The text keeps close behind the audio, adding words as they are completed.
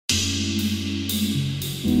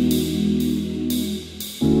Hey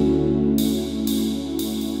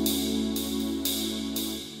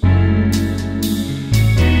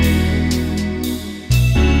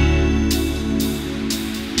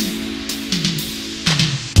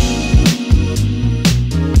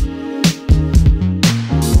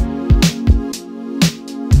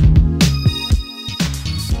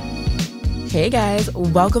guys,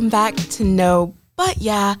 welcome back to No But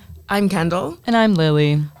Yeah. I'm Kendall. And I'm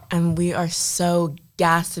Lily. And we are so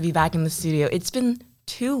gassed to be back in the studio. It's been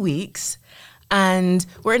 2 weeks and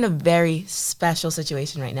we're in a very special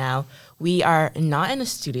situation right now. We are not in a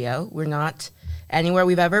studio. We're not anywhere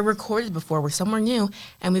we've ever recorded before. We're somewhere new.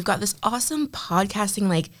 And we've got this awesome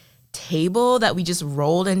podcasting table that we just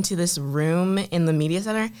rolled into this room in the media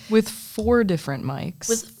center. With 4 different mics.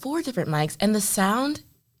 And the sound...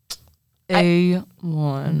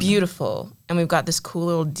 A1. Beautiful. And we've got this cool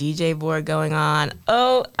little DJ board going on.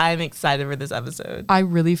 Oh, I'm excited for this episode. I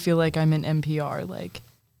really feel like I'm in NPR.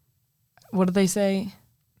 What do they say?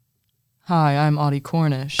 Hi, I'm Audie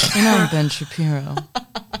Cornish. And I'm Ben Shapiro.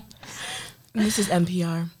 This is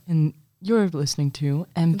NPR. And you're listening to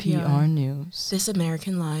NPR News. This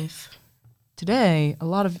American Life. Today, a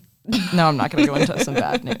lot of... No, I'm not going to go into some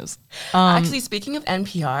bad news. Actually, speaking of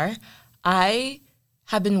NPR, I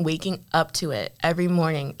have been waking up to it every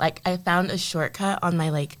morning. I found a shortcut on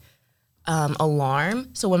my alarm.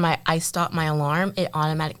 So when I stop my alarm, it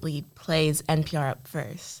automatically plays NPR up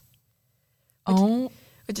first.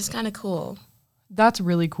 Which is kind of cool. That's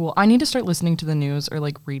really cool. I need to start listening to the news or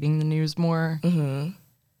reading the news more. Mm-hmm.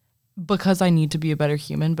 Because I need to be a better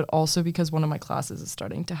human, but also because one of my classes is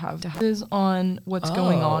starting to have on what's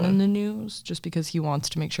going on in the news, just because he wants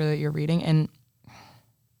to make sure that you're reading. And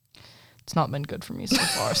it's not been good for me so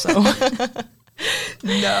far, so.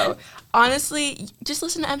 No. Honestly, just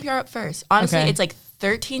listen to NPR up first. Honestly, okay. It's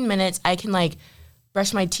 13 minutes. I can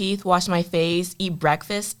brush my teeth, wash my face, eat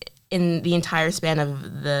breakfast in the entire span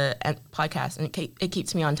of the podcast. And it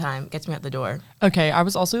keeps me on time, gets me out the door. Okay, I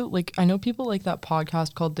was also, I know people like that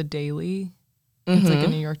podcast called The Daily. Mm-hmm. It's a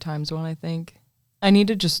New York Times one, I think. I need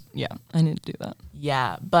to do that.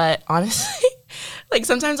 Yeah, but honestly,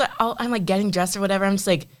 sometimes I'm getting dressed or whatever. I'm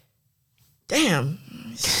just damn,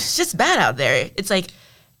 it's just bad out there. It's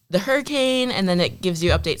the hurricane, and then it gives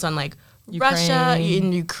you updates on Russia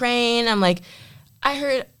and Ukraine. I'm I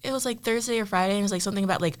heard it was Thursday or Friday, and it was something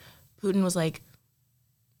about Putin was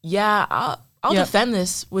yeah, I'll defend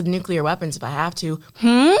this with nuclear weapons if I have to.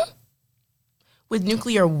 With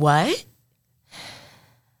nuclear what?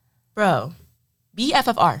 Bro,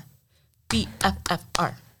 BFFR.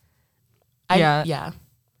 BFFR. Yeah.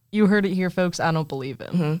 You heard it here, folks. I don't believe it.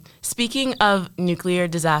 Mm-hmm. Speaking of nuclear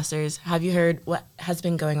disasters, have you heard what has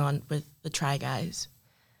been going on with the Try Guys?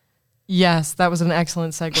 Yes, that was an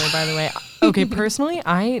excellent segue, by the way. Okay, personally,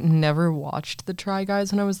 I never watched the Try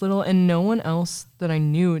Guys when I was little, and no one else that I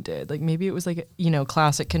knew did. Maybe it was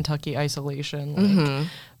classic Kentucky isolation. Mm-hmm.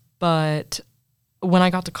 But when I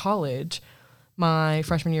got to college, my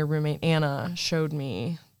freshman year roommate, Anna, showed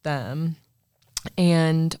me them,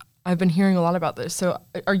 and I've been hearing a lot about this. So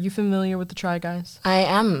are you familiar with the Try Guys? I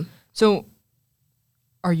am. So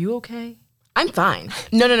are you okay? I'm fine.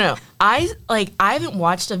 No. I haven't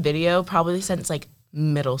watched a video probably since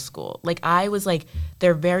middle school. I was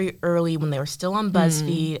they're very early when they were still on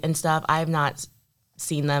BuzzFeed and stuff. I have not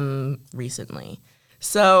seen them recently.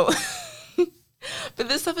 So, but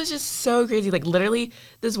this stuff is just so crazy. Literally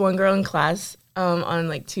this one girl in class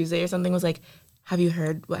on Tuesday or something was have you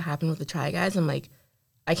heard what happened with the Try Guys? I'm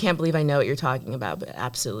I can't believe I know what you're talking about, but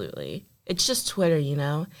absolutely. It's just Twitter,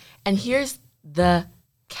 And here's the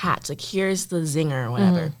catch. Here's the zinger or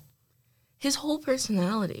whatever. Mm-hmm. His whole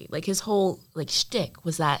personality, his whole, shtick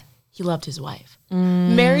was that he loved his wife.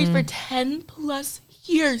 Married for 10 plus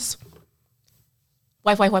years.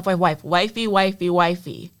 Wife.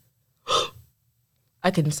 Wifey.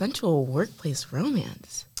 A consensual workplace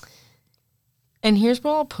romance. And here's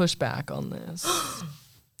where I'll push back on this.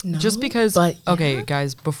 No, just because, okay,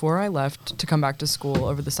 guys, before I left to come back to school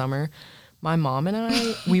over the summer, my mom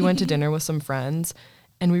and we went to dinner with some friends,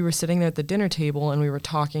 and we were sitting there at the dinner table, and we were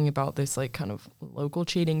talking about this, kind of local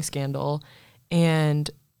cheating scandal, and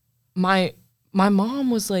my mom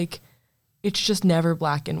was it's just never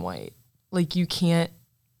black and white. You can't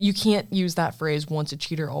use that phrase, once a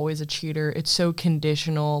cheater, always a cheater. It's so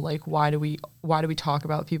conditional. Why do we talk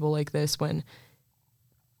about people like this when...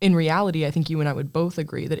 In reality, I think you and I would both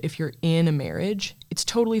agree that if you're in a marriage, it's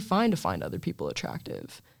totally fine to find other people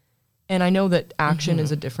attractive. And I know that action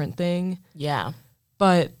is a different thing. Yeah.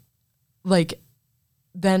 But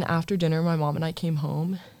then after dinner, my mom and I came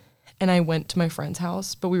home, and I went to my friend's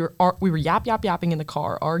house, but we were yapping in the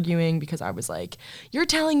car, arguing because I was like, "You're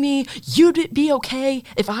telling me you'd be okay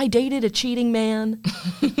if I dated a cheating man?"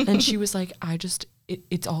 And she was like,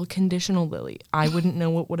 it's all conditional, Lily. I wouldn't know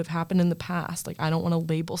what would have happened in the past. Like, I don't want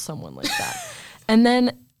to label someone like that. And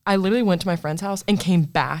then I literally went to my friend's house and came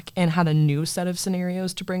back and had a new set of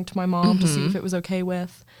scenarios to bring to my mom to see if it was okay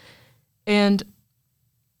with. And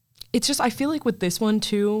it's just, I feel like with this one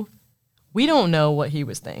too, we don't know what he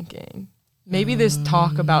was thinking. Maybe this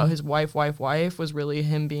talk about his wife was really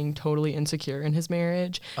him being totally insecure in his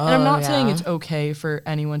marriage. And I'm not saying it's okay for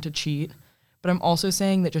anyone to cheat, but I'm also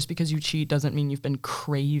saying that just because you cheat doesn't mean you've been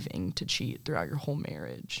craving to cheat throughout your whole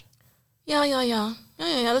marriage. Yeah.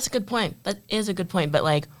 That's a good point. That is a good point. But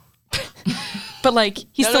like,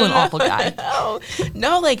 he's still an awful guy.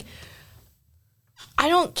 No, like, I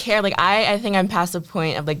don't care. Like, I think I'm past the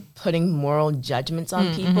point of like putting moral judgments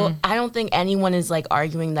on people. I don't think anyone is like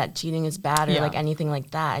arguing that cheating is bad or like anything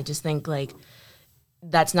like that. I just think like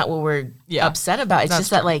that's not what we're upset about. It's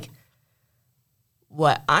just that like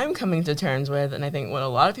what I'm coming to terms with, and I think what a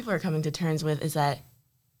lot of people are coming to terms with, is that,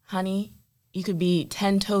 honey, you could be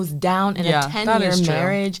 10 toes down in a 10-year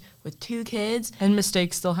marriage with 2 kids. And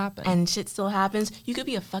mistakes still happen. And shit still happens. You could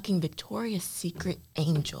be a fucking Victoria's Secret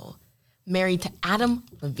angel married to Adam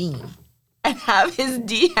Levine and have his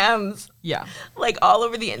DMs like all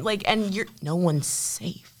over the, like, and no one's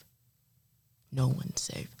safe. No one's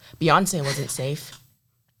safe. Beyonce wasn't safe.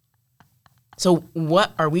 So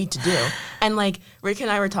what are we to do? And like Rick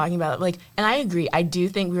and I were talking about it, like, and I agree. I do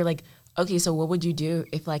think we were like, okay, so what would you do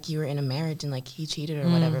if like you were in a marriage and like he cheated or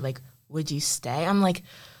whatever? Like, would you stay? I'm like,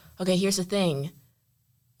 okay, here's the thing.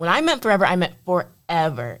 When I meant forever, I meant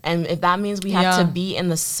forever. And if that means we have to be in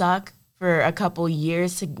the suck for a couple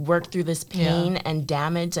years to work through this pain and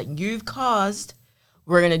damage that you've caused,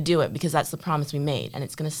 we're going to do it because that's the promise we made. And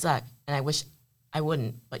it's going to suck. And I wish I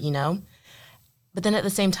wouldn't, but you know? But then at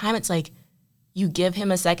the same time, it's like you give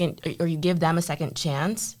him a second, or you give them a second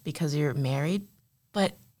chance because you're married.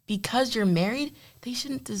 But because you're married, they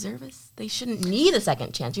shouldn't deserve us. They shouldn't need a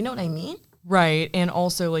second chance. You know what I mean? Right. And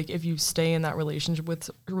also, like, if you stay in that relationship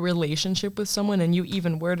with someone, and you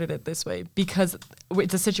even worded it this way, because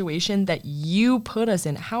it's a situation that you put us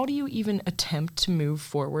in, how do you even attempt to move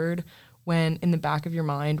forward when in the back of your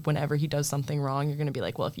mind, whenever he does something wrong, you're going to be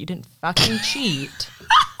like, well, if you didn't fucking cheat,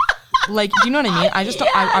 like, do you know what I mean? I just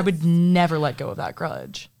don't, I would never let go of that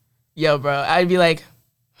grudge. Yo, bro, I'd be like,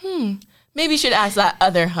 maybe you should ask that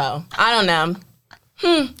other hoe. I don't know.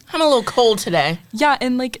 I'm a little cold today. Yeah,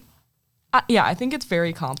 and like, I think it's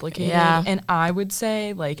very complicated. Yeah. And I would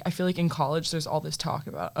say, like, I feel like in college there's all this talk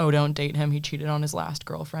about, oh, don't date him, he cheated on his last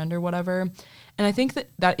girlfriend or whatever. And I think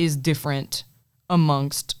that is different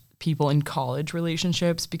amongst people in college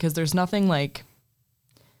relationships, because there's nothing like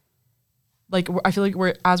I feel like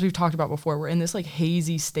we're, as we've talked about before, we're in this like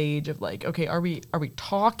hazy stage of like, okay, are we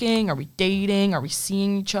talking? Are we dating? Are we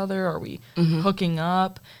seeing each other? Are we hooking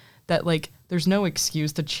up? That like, there's no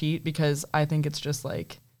excuse to cheat, because I think it's just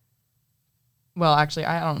like, well, actually,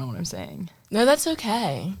 I don't know what I'm saying. No, that's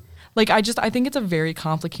okay. Like, I think it's a very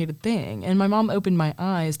complicated thing. And my mom opened my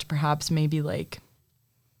eyes to perhaps maybe like,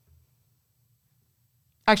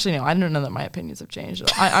 actually, no, I don't know that my opinions have changed.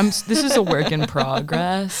 This is a work in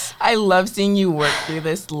progress. I love seeing you work through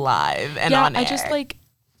this live and on air. I just like,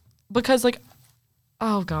 because like,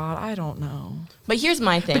 oh God, I don't know. But here's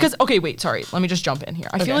my thing. Because, okay, wait, sorry. Let me just jump in here.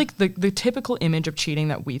 I feel like the typical image of cheating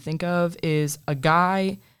that we think of is a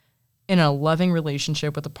guy in a loving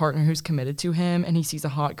relationship with a partner who's committed to him, and he sees a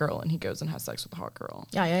hot girl and he goes and has sex with a hot girl.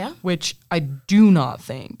 Yeah. Which I do not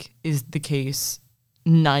think is the case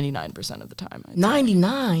 99% of the time.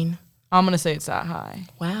 99? I'm going to say it's that high.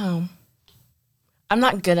 Wow. I'm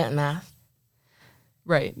not good at math.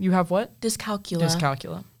 Right. You have what? Dyscalculia.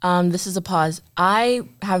 This is a pause. I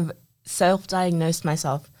have self-diagnosed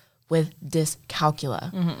myself with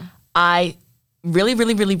dyscalculia. I really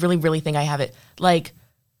think I have it. Like,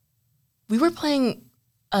 we were playing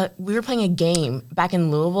a game back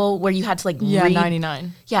in Louisville where you had to like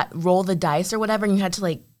 99. Yeah, roll the dice or whatever, and you had to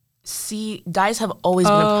like see. Dice have always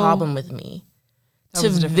been a problem with me. To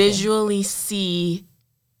visually see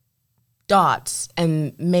dots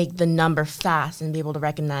and make the number fast and be able to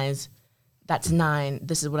recognize that's 9.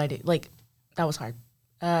 This is what I do. Like, that was hard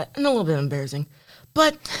and a little bit embarrassing.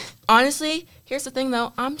 But honestly, here's the thing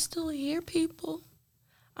though. I'm still here, people.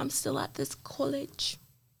 I'm still at this college.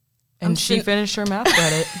 And she finished her math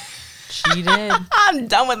credit. She did. I'm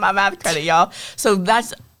done with my math credit, y'all. So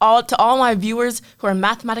that's all to all my viewers who are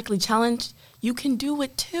mathematically challenged. You can do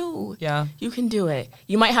it too. Yeah. You can do it.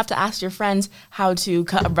 You might have to ask your friends how to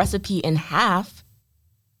cut a recipe in half.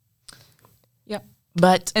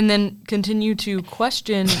 But And then continue to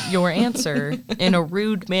question your answer in a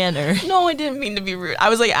rude manner. no, I didn't mean to be rude. I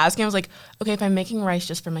was like asking, I was like, okay, if I'm making rice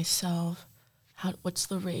just for myself, what's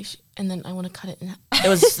the ratio? And then I want to cut it in half. It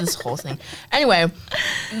was this whole thing. Anyway,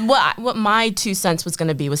 what my 2 cents was going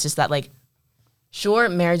to be was just that, like, sure,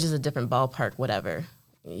 marriage is a different ballpark, whatever,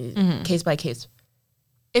 case by case.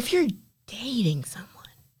 If you're dating someone,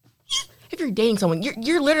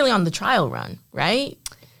 you're literally on the trial run, right?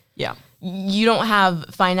 Yeah. You don't have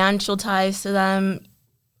financial ties to them.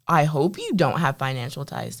 I hope you don't have financial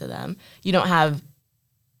ties to them. You don't have.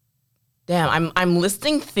 Damn, I'm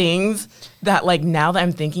listing things that, like, now that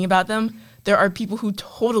I'm thinking about them, there are people who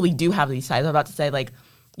totally do have these ties. I'm about to say, like,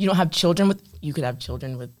 you don't have children with. You could have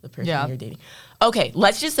children with the person you're dating. Okay,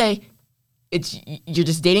 let's just say you're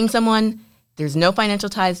just dating someone. There's no financial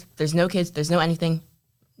ties. There's no kids. There's no anything.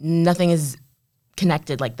 Nothing is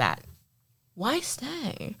connected like that. Why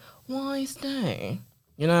stay? Why stay?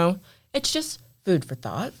 You know, it's just food for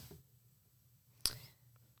thought.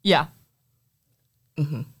 Yeah.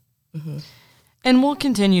 And we'll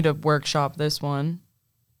continue to workshop this one.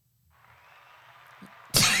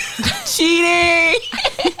 Cheating.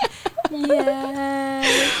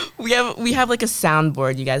 Yeah. We have like a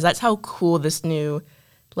soundboard, you guys. That's how cool this new,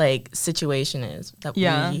 like, situation is. That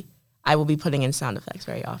I will be putting in sound effects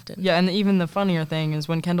very often. Yeah, and even the funnier thing is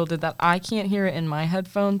when Kendall did that, I can't hear it in my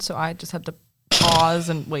headphones, so I just had to pause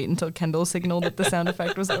and wait until Kendall signaled that the sound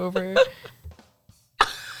effect was over.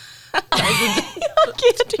 I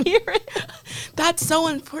can't hear it. That's so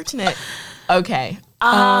unfortunate. Okay.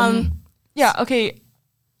 Yeah, okay.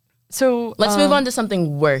 So let's move on to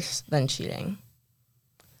something worse than cheating.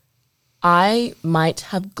 I might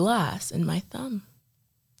have glass in my thumb.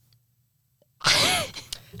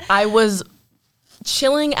 I was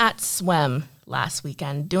chilling at Swim last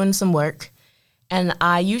weekend doing some work, and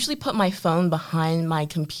I usually put my phone behind my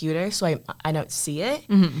computer so I don't see it.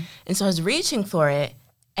 And so I was reaching for it,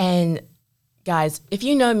 and guys, if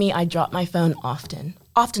you know me, I drop my phone often.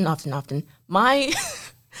 My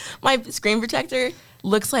my screen protector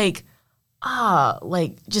looks like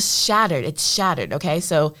just shattered. It's shattered, okay?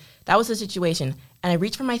 So that was the situation. And I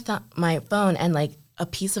reach for my phone, and, like, a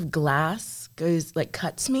piece of glass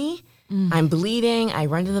cuts me. I'm bleeding. I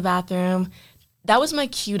run to the bathroom. That was my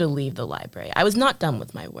cue to leave the library. I was not done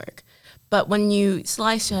with my work. But when you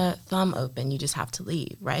slice your thumb open, you just have to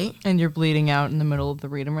leave, right? And you're bleeding out in the middle of the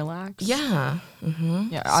read and relax. Yeah.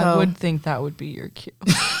 Yeah, I would think that would be your cue.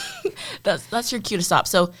 That's your cue to stop.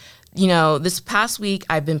 So, you know, this past week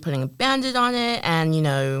I've been putting a Band-Aid on it and, you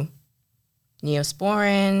know,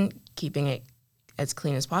 Neosporin, keeping it as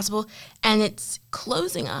clean as possible. And it's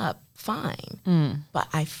closing up fine. But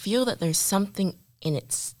I feel that there's something in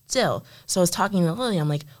it still. So I was talking to Lily. I'm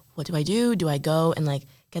like, what do I do? Do I go and, like,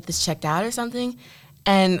 get this checked out or something?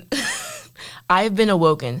 And I've been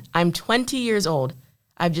awoken. I'm 20 years old.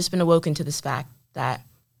 I've just been awoken to this fact that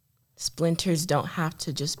splinters don't have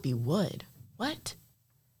to just be wood. What?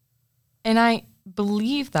 And I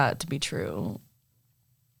believe that to be true.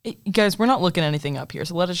 Guys, we're not looking anything up here,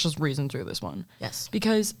 so let us just reason through this one. Yes.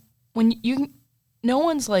 Because no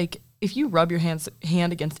one's like, if you rub your hand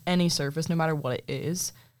against any surface, no matter what it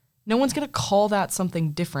is, no one's going to call that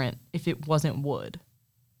something different if it wasn't wood.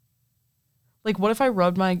 Like, what if I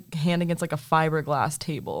rubbed my hand against, like, a fiberglass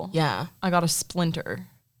table? Yeah. I got a splinter,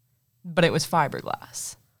 but it was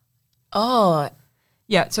fiberglass. Oh.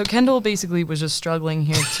 Yeah, so Kendall basically was just struggling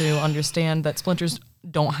here to understand that splinters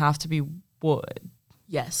don't have to be wood.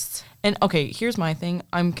 Yes. And, okay, here's my thing.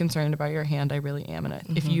 I'm concerned about your hand. I really am.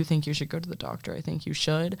 And if you think you should go to the doctor, I think you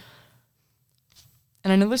should.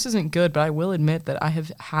 And I know this isn't good, but I will admit that I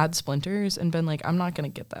have had splinters and been like, I'm not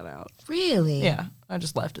going to get that out. Really? Yeah, I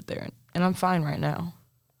just left it there. And I'm fine right now.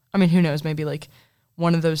 I mean, who knows? Maybe, like,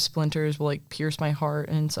 one of those splinters will, like, pierce my heart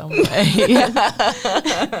in some way.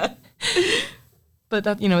 But,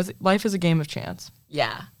 that, you know, life is a game of chance.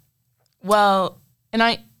 Yeah. Well,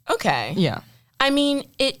 and okay. Yeah. I mean,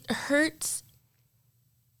 it hurts.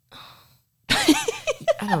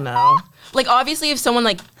 I don't know. Like, obviously, if someone,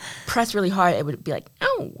 like, pressed really hard, it would be like,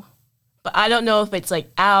 ow. But I don't know if it's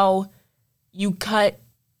like, ow, you cut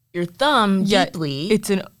your thumb deeply.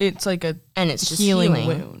 It's like a and it's just healing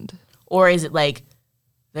wound. Or is it like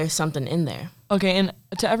there's something in there? Okay, and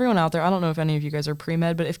to everyone out there, I don't know if any of you guys are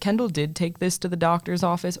pre-med, but if Kendall did take this to the doctor's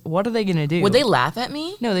office, what are they going to do? Would they laugh at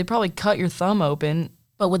me? No, they'd probably cut your thumb open.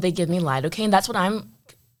 But would they give me lidocaine? That's what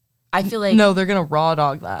I feel like. No, they're going to raw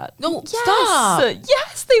dog that. No, yes. Stop.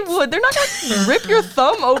 Yes, they would. They're not going to rip your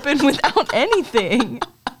thumb open without anything.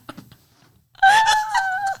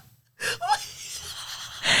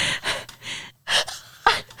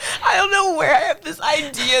 I don't know where I have this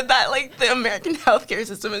idea that like the American healthcare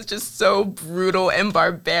system is just so brutal and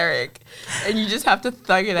barbaric, and you just have to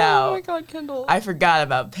thug it out. Oh my God, Kendall. I forgot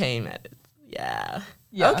about pain medicine. Yeah.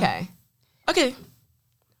 Yeah. Okay.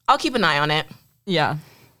 I'll keep an eye on it. Yeah.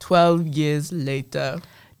 12 years later.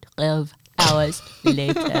 12 hours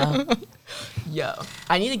later. Yo,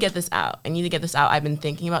 I need to get this out. I've been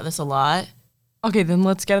thinking about this a lot. Okay, then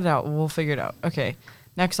let's get it out. We'll figure it out. Okay.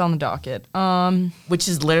 Next on the docket. Which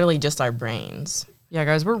is literally just our brains. Yeah,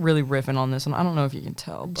 guys, we're really riffing on this one. I don't know if you can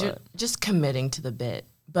tell, but Just committing to the bit.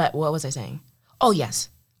 But what was I saying? Oh, yes.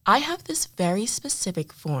 I have this very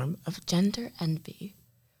specific form of gender envy.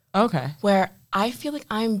 okay. Where I feel like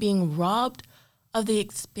I'm being robbed of the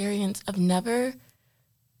experience of never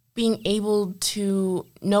being able to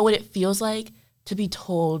know what it feels like to be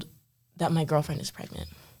told that my girlfriend is pregnant.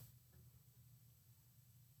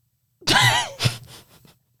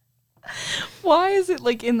 Why is it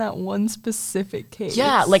like in that one specific case?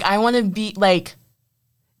 Yeah, like I want to be like,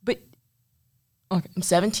 But okay. I'm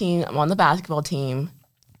 17, I'm on the basketball team.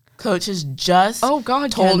 Coach has just Oh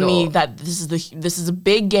God, told Kendall. me that this is a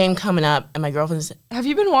big game coming up, and my girlfriend's Have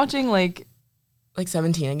you been watching like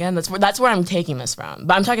 17 again. That's where I'm taking this from.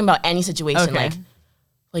 But I'm talking about any situation. Okay.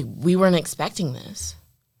 Like we weren't expecting this.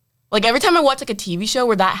 Like every time I watch like a TV show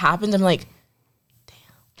where that happens, I'm like,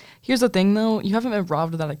 Here's the thing though, you haven't been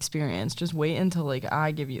robbed of that experience. Just wait until like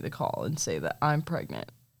I give you the call and say that I'm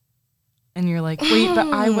pregnant. And you're like, wait, but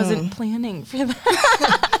I wasn't planning for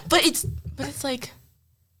that. but it's like,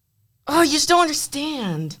 oh, you just don't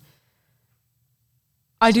understand.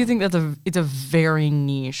 I do think it's a very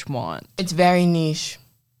niche want. It's very niche.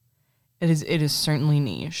 It is certainly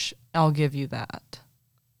niche. I'll give you that.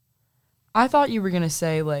 I thought you were gonna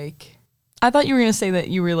say that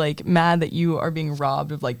you were like mad that you are being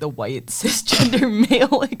robbed of like the white cisgender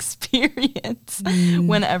male experience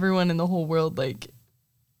when everyone in the whole world like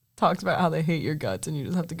talks about how they hate your guts and you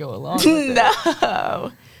just have to go along with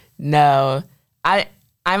it. No. I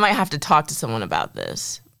might have to talk to someone about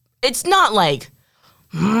this. It's not like,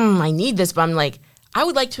 I need this, but I'm like, I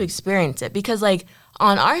would like to experience it because like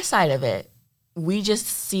on our side of it, we just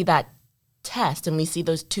see that test and we see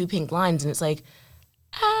those two pink lines and it's like,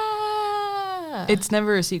 It's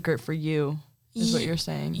never a secret for you, is what you're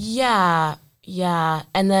saying. Yeah.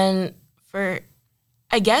 And then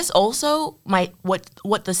I guess also what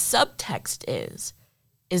the subtext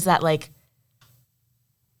is that like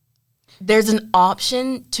there's an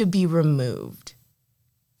option to be removed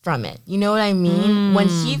from it. You know what I mean? When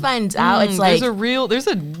he finds out, it's like there's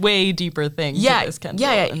a way deeper thing. to this, Kendall,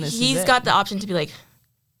 and this He's is got the option to be like,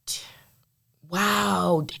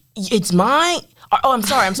 wow, it's mine. Oh, I'm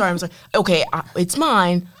sorry. Okay, it's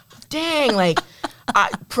mine. Dang, like,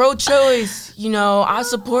 pro-choice, I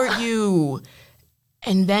support you.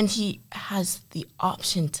 And then he has the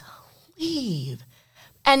option to leave.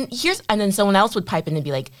 And then someone else would pipe in and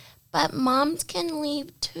be like, but moms can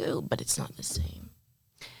leave too. But it's not the same.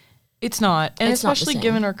 It's not. And It's not the especially same.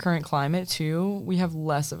 given our current climate too, we have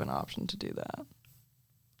less of an option to do that.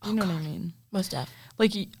 You know what I mean? Most def.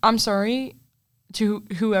 Like, I'm sorry to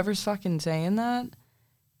whoever's fucking saying that.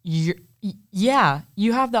 You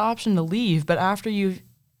have the option to leave, but after you've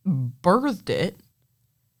birthed it,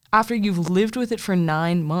 after you've lived with it for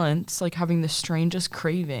 9 months, like having the strangest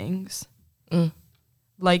cravings,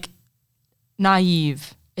 like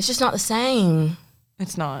naive. It's just not the same.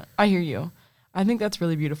 It's not. I hear you. I think that's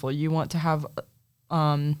really beautiful. You want to have,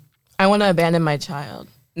 I want to abandon my child.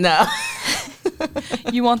 No.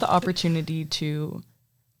 you want the opportunity to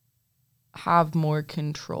have more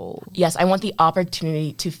control. Yes, I want the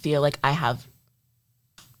opportunity to feel like I have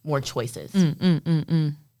more choices.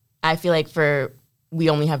 I feel like we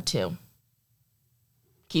only have two.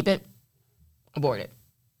 Keep it, abort it.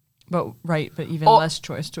 But even less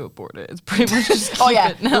choice to abort it. It's pretty much just keep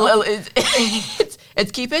it now.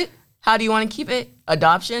 It's keep it. How do you want to keep it?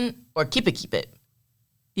 Adoption or keep it?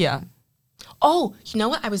 Yeah. Oh, you know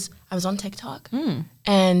what? I was on TikTok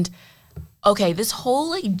and okay, this whole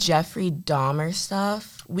like Jeffrey Dahmer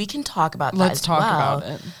stuff, we can talk about that. Let's talk about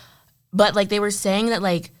it. But like they were saying that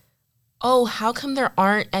like, oh, how come there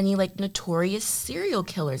aren't any like notorious serial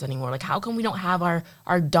killers anymore? Like how come we don't have our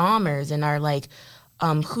Dahmers and our like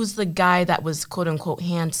who's the guy that was quote unquote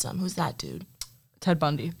handsome? Who's that dude? Ted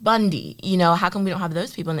Bundy. How come we don't have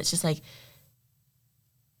those people? And it's just like,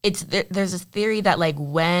 there's this theory that like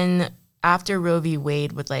when after Roe v.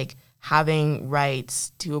 Wade with like having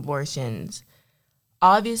rights to abortions,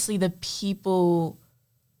 obviously the people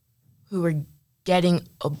who were getting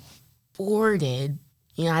aborted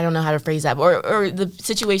I don't know how to phrase that, or the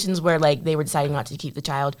situations where like they were deciding not to keep the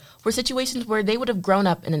child were situations where they would have grown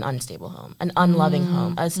up in an unstable home, an unloving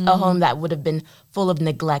home, a home that would have been full of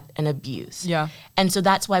neglect and abuse. Yeah. And so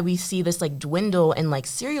that's why we see this like dwindle in like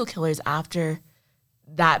serial killers after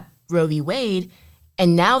that Roe v. Wade.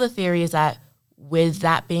 And now the theory is that with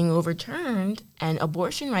that being overturned and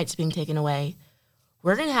abortion rights being taken away,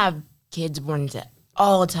 we're going to have kids born into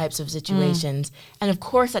all types of situations. And of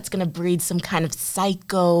course, that's going to breed some kind of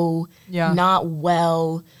psycho, not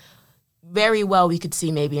well, very well, we could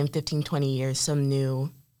see maybe in 15, 20 years, some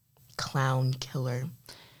new clown killer.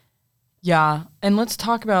 Yeah. And let's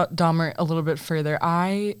talk about Dahmer a little bit further.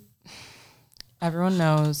 Everyone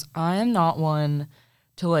knows I am not one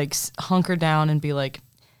to like hunker down and be like,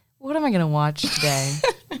 what am I going to watch today?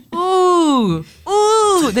 Ooh,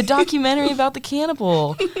 the documentary about the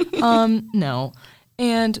cannibal. No.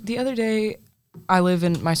 And the other day, I live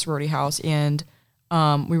in my sorority house, and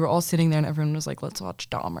we were all sitting there, and everyone was like, let's watch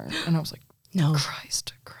Dahmer. And I was like, no.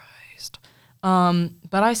 Christ.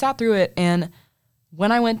 But I sat through it, and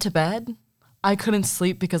when I went to bed, I couldn't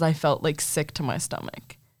sleep because I felt like sick to my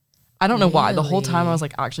stomach. I don't know why. The whole time I was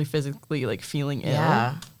like actually physically like feeling ill.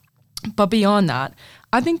 Yeah. But beyond that,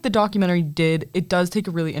 I think the documentary does take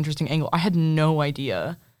a really interesting angle. I had no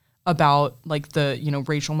idea about like the,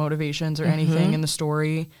 racial motivations or anything in the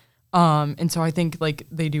story. And so I think like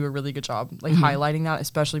they do a really good job like highlighting that,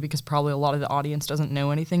 especially because probably a lot of the audience doesn't know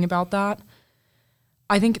anything about that.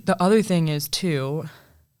 I think the other thing is too,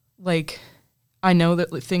 like, I know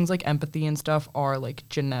that like, things like empathy and stuff are like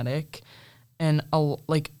genetic and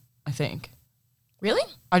I think. Really?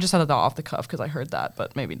 I just had that off the cuff because I heard that,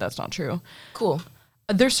 but maybe that's not true. Cool.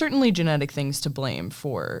 There's certainly genetic things to blame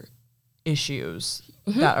for issues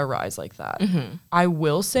that arise like that. I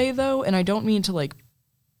will say though, and I don't mean to like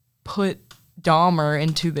put Dahmer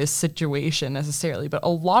into this situation necessarily, but a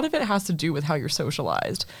lot of it has to do with how you're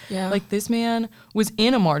socialized. Yeah. Like this man was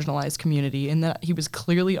in a marginalized community and that he was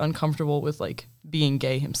clearly uncomfortable with like being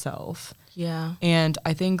gay himself. Yeah. And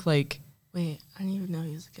I think like... Wait, I didn't even know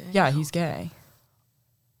he was gay. Yeah, he's gay.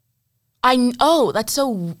 That's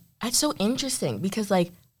so interesting because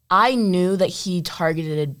like I knew that he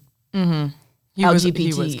targeted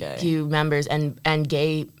LGBTQ members and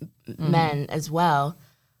gay men as well,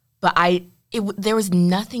 but there was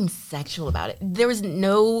nothing sexual about it. There was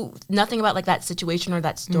nothing about like that situation or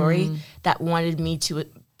that story that wanted me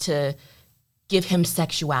to give him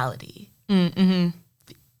sexuality. And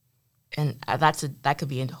that could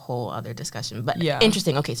be a whole other discussion. But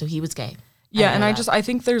interesting. Okay, so he was gay. Yeah, and I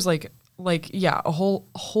think there's a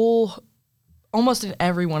whole almost in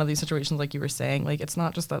every one of these situations, like you were saying, like it's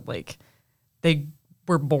not just that like they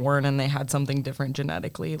were born and they had something different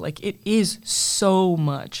genetically. Like it is so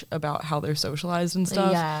much about how they're socialized and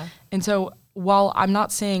stuff. Yeah. And so while I'm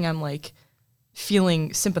not saying I'm like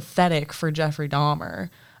feeling sympathetic for Jeffrey Dahmer,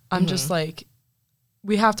 I'm just like,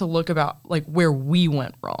 we have to look about like where we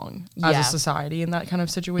went wrong as a society in that kind of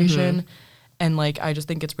situation. And like, I just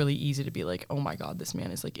think it's really easy to be like, oh my God, this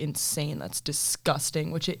man is like insane. That's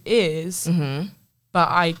disgusting, which it is. But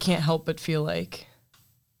I can't help but feel like,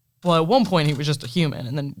 well, at one point he was just a human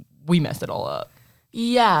and then we messed it all up.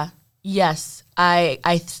 Yeah. Yes.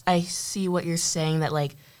 I see what you're saying, that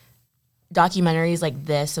like documentaries like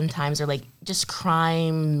this sometimes, or like just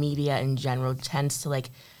crime media in general, tends to like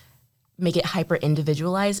make it hyper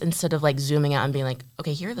individualized instead of like zooming out and being like,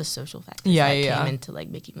 okay, here are the social factors that came into like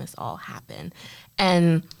making this all happen.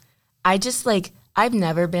 And I just like, I've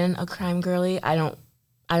never been a crime girly. I don't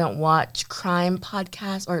watch crime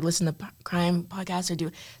podcasts or listen to crime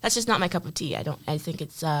podcasts that's just not my cup of tea. I think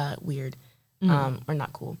it's weird or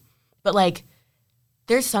not cool. But like,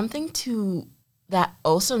 there's something to that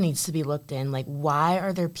also needs to be looked in. Like, why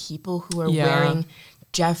are there people who are wearing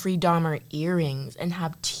Jeffrey Dahmer earrings and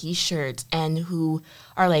have T-shirts and who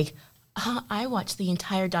are like, I watched the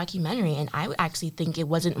entire documentary and I actually think it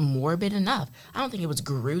wasn't morbid enough. I don't think it was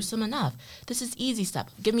gruesome enough. This is easy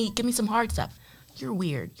stuff. Give me some hard stuff. You're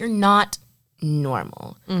weird. You're not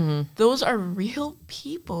normal. Those are real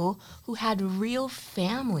people who had real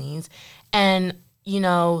families. And,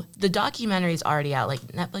 the documentary is already out. Like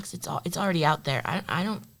Netflix, it's already out there.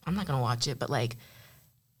 I'm not going to watch it, but like,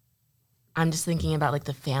 I'm just thinking about like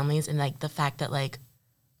the families and like the fact that like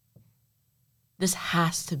this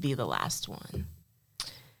has to be the last one.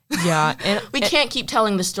 Yeah, and we can't keep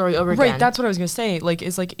telling the story over again. Right, that's what I was gonna say. Like,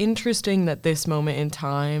 it's like interesting that this moment in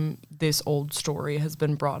time, this old story has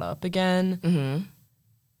been brought up again.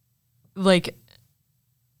 Like,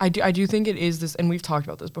 I do think it is this, and we've talked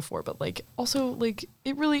about this before, but like also like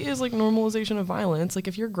it really is like normalization of violence. Like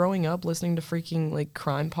if you're growing up listening to freaking like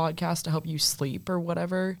crime podcasts to help you sleep or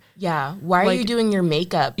whatever. Yeah. Why are you doing your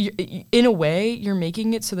makeup? In a way, you're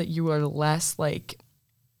making it so that you are less like,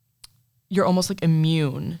 you're almost like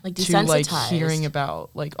immune to like hearing about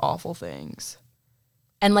like awful things.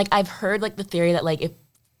 And like I've heard like the theory that like if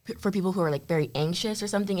for people who are like very anxious or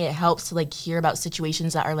something, it helps to like hear about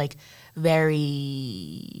situations that are like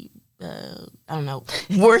very I don't know,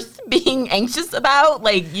 worth being anxious about.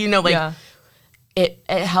 Like, you know, like it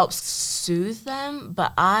helps soothe them.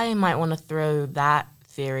 But I might want to throw that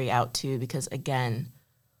theory out too, because again,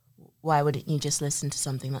 why wouldn't you just listen to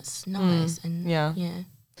something that's nice? And yeah.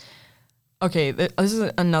 Okay, this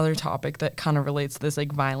is another topic that kind of relates to this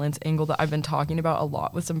like violence angle that I've been talking about a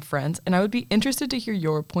lot with some friends, and I would be interested to hear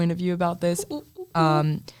your point of view about this,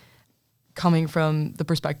 coming from the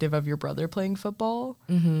perspective of your brother playing football.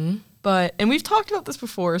 Mm-hmm. And we've talked about this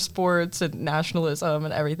before, sports and nationalism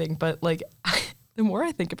and everything, but like the more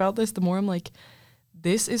I think about this, the more I'm like,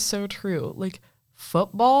 this is so true. Like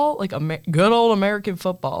football, like good old American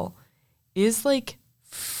football is like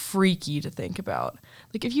freaky to think about.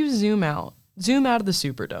 Like if you zoom out of the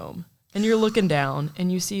Superdome and you're looking down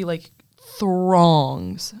and you see like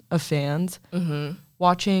throngs of fans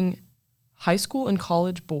watching high school and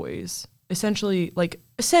college boys essentially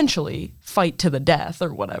fight to the death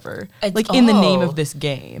or whatever, in the name of this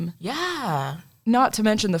game. Yeah. Not to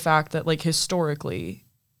mention the fact that like historically,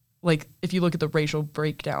 like if you look at the racial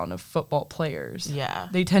breakdown of football players,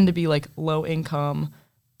 they tend to be like low income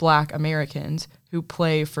Black Americans who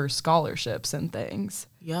play for scholarships and things.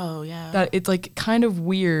 That it's like kind of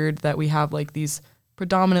weird that we have like these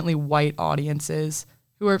predominantly white audiences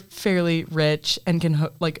who are fairly rich and can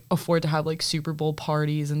like afford to have like Super Bowl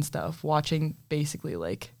parties and stuff, watching basically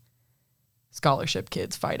like scholarship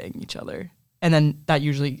kids fighting each other. And then that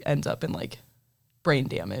usually ends up in like brain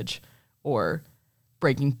damage or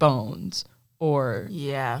breaking bones or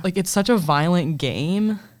like it's such a violent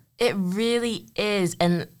game. It really is,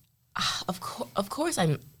 and of course,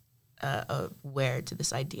 I'm aware to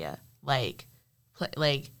this idea. My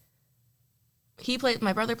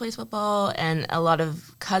brother plays football, and a lot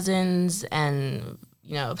of cousins and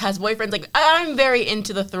past boyfriends. Like I'm very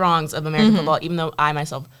into the throngs of American football, even though I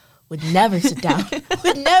myself would never sit down,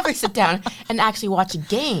 and actually watch a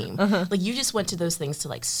game. Like you just went to those things to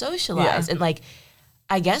like socialize, and like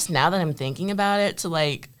I guess now that I'm thinking about it, to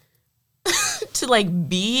like. To like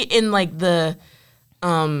be in like the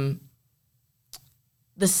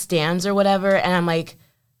stands or whatever, and I'm like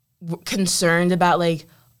concerned about like,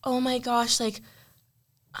 oh my gosh, like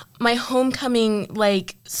my homecoming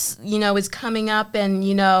like is coming up, and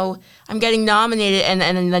I'm getting nominated,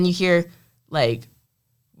 and then you hear like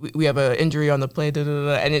we have an injury on the play,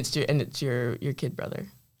 and it's your kid brother.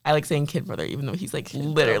 I like saying kid brother even though he's like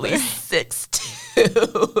literally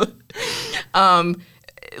 6'2".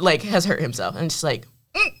 Like has hurt himself, and it's just like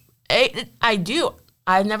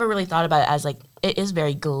I've never really thought about it as like it is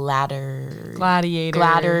very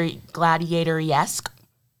gladiator-esque.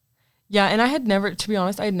 Yeah, and I had never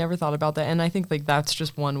thought about that, and I think like that's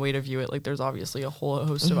just one way to view it. Like there's obviously a whole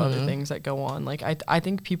host of other things that go on. Like I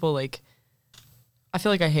think people like, I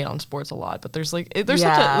feel like I hate on sports a lot, but there's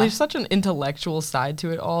such an intellectual side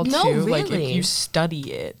to it all too. Really? Like if you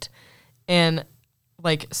study it, and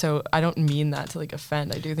like, so I don't mean that to like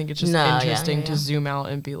offend. I do think it's just interesting to zoom out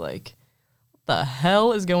and be like, what the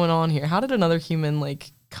hell is going on here? How did another human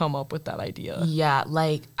like come up with that idea? Yeah,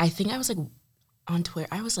 like I think I was like on Twitter.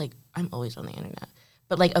 I was like, I'm always on the internet,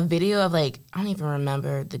 but like a video of like, I don't even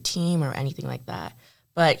remember the team or anything like that.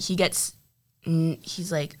 But he's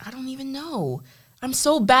like, I don't even know. I'm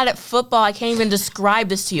so bad at football. I can't even describe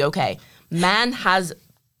this to you. Okay, man has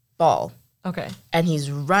ball. Okay. And he's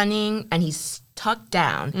running and he's tucked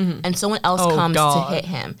down, and someone else comes to hit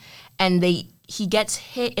him, and he gets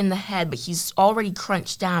hit in the head, but he's already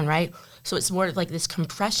crunched down, right? So it's more like this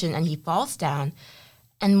compression, and he falls down,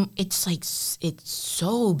 and it's like it's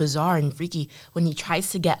so bizarre and freaky. When he tries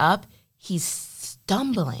to get up, he's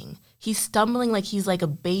stumbling like he's like a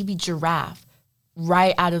baby giraffe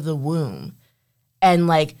right out of the womb, and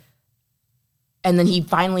then he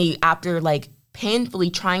finally, after like painfully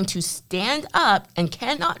trying to stand up and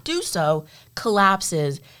cannot do so,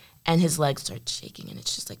 collapses, and his legs start shaking, and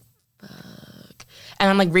it's just like, fuck. And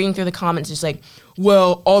I'm like reading through the comments, just like,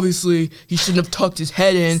 well, obviously he shouldn't have tucked his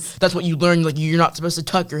head in. That's what you learn. Like you're not supposed to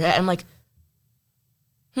tuck your head. I'm like,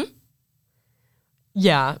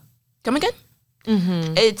 yeah, come again.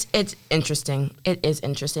 It's interesting. It is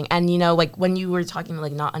interesting, and like when you were talking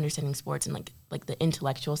like not understanding sports and like the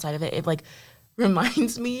intellectual side of it, it like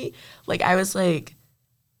reminds me, like, I was like,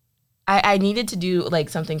 I needed to do like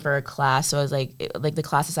something for a class. So I was like, the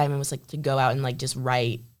class assignment was like to go out and like just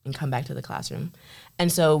write and come back to the classroom.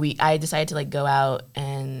 And so I decided to like go out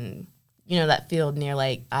and, you know, that field near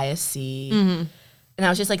like ISC. Mm-hmm. And I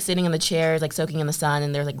was just like sitting in the chairs, like soaking in the sun,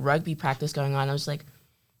 and there's like rugby practice going on. I was like,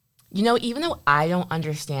 you know, even though I don't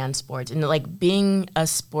understand sports, and like being a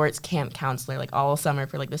sports camp counselor like all summer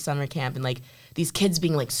for like the summer camp, and like these kids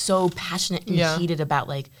being like so passionate and heated about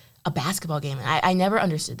like a basketball game. And I never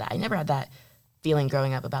understood that. I never had that feeling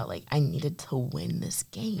growing up about like I needed to win this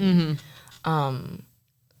game. Mm-hmm.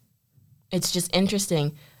 It's just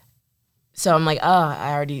interesting. So I'm like, oh,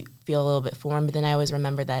 I already feel a little bit foreign. But then I always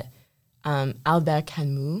remember that Albert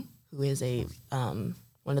Camus, who is a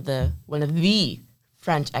one of the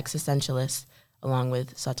French existentialists, along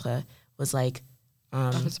with Sartre, was like,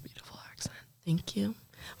 that was a beautiful accent. Thank you.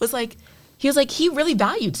 He really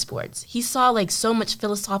valued sports. He saw like so much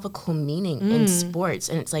philosophical meaning in sports,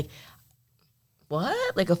 and it's like,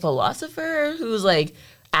 what? Like a philosopher who's like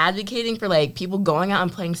advocating for like people going out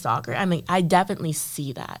and playing soccer? I mean, I definitely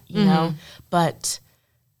see that, you know, but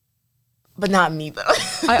not me though.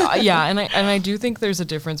 I do think there's a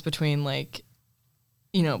difference between like,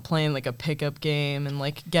 you know, playing like a pickup game and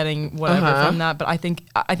like getting whatever from that. But I think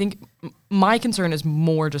my concern is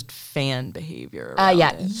more just fan behavior.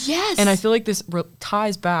 Yes. And I feel like this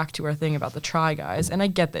ties back to our thing about the Try Guys. And I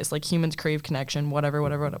get this, like humans crave connection, whatever.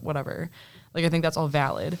 Like I think that's all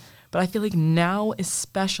valid. But I feel like now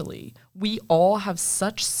especially, we all have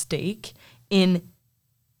such stake in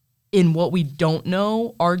what we don't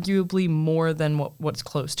know, arguably more than what's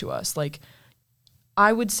close to us. Like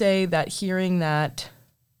I would say that hearing that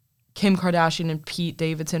Kim Kardashian and Pete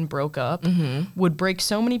Davidson broke up would break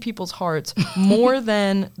so many people's hearts more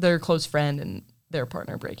than their close friend and their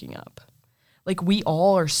partner breaking up. Like we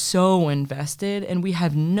all are so invested and we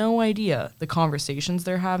have no idea the conversations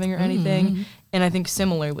they're having or anything. And I think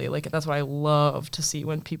similarly, like that's what I love to see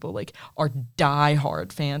when people like are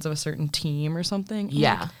diehard fans of a certain team or something.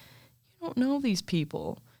 Yeah. Like, you don't know these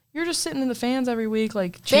people. You're just sitting in the fans every week,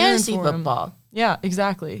 like cheering fantasy for football. them. Yeah,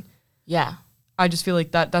 exactly. Yeah. I just feel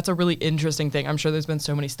like that's a really interesting thing. I'm sure there's been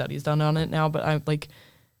so many studies done on it now, but I like,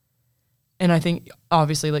 and I think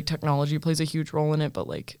obviously like technology plays a huge role in it, but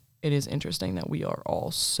like it is interesting that we are all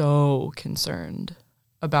so concerned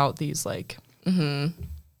about these like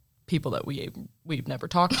people that we've never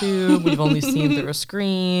talked to, we've only seen through a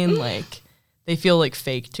screen, like they feel like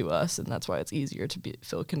fake to us, and that's why it's easier to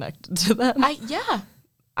feel connected to them.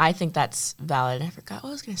 I think that's valid. I forgot what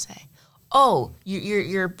I was gonna say. Oh,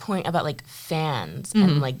 your point about like fans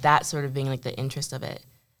and like that sort of being like the interest of it.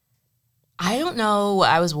 I don't know what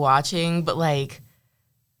I was watching, but like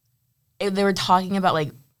they were talking about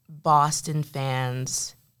like Boston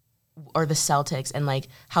fans or the Celtics and like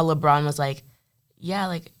how LeBron was like, yeah,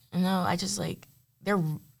 like no, I just like they're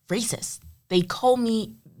racist. They call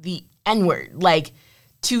me the N-word, like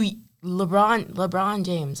to LeBron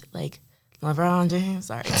James, like LeBron James,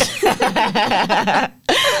 sorry.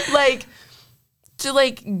 Like to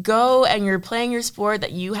like go and you're playing your sport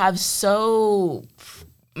that you have so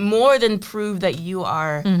more than proved that you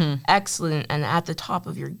are excellent and at the top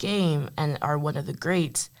of your game and are one of the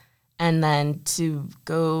greats, and then to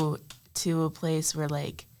go to a place where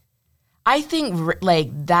like I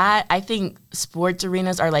think sports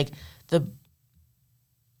arenas are like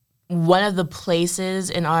one of the places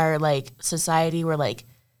in our like society where like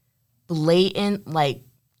blatant like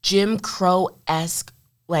Jim Crow-esque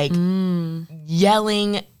like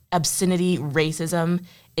yelling obscenity racism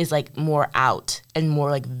is like more out and more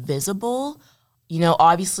like visible. You know,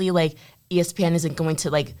 obviously like ESPN isn't going to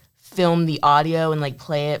like film the audio and like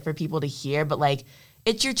play it for people to hear, but like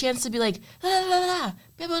it's your chance to be like la, la, la,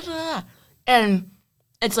 blah, blah, blah. And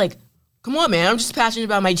it's like, come on man, I'm just passionate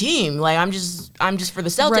about my team, like I'm just for the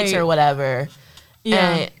Celtics or whatever.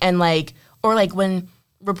 And like, or like when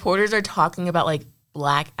reporters are talking about like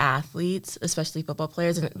black athletes, especially football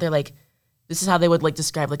players, and they're like, this is how they would like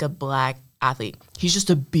describe like a black athlete. He's just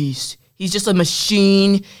a beast. He's just a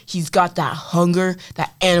machine. He's got that hunger,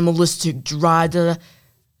 that animalistic drive.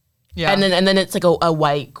 Yeah. And then it's like a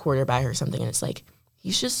white quarterback or something, and it's like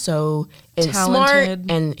he's just so smart,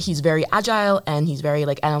 and he's very agile, and he's very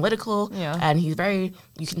like analytical, and he's very,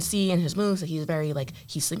 you can see in his moves that he's very like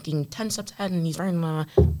he's thinking 10 steps ahead, and he's very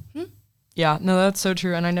Yeah, no, that's so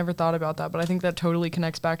true. And I never thought about that, but I think that totally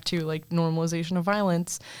connects back to like normalization of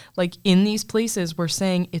violence. Like in these places, we're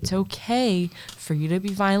saying it's okay for you to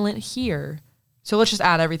be violent here. So let's just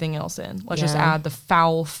add everything else in. Let's just add the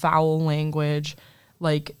foul language,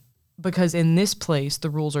 like, because in this place, the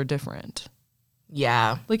rules are different.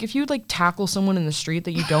 Yeah. Like, if you like tackle someone in the street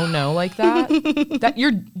that you don't know like that, that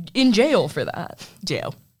you're in jail for that.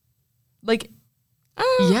 Jail. Like,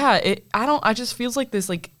 yeah, I just feels like this,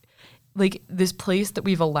 like this place that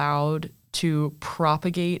we've allowed to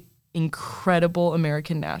propagate incredible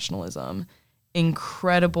American nationalism,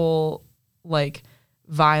 incredible, like,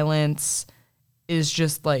 violence is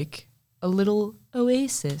just like a little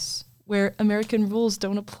oasis where American rules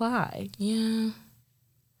don't apply. Yeah.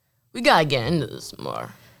 We gotta get into this more.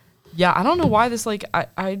 Yeah, I don't know why this, like,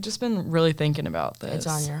 I just been really thinking about this. It's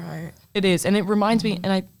on your heart. It is, and it reminds me,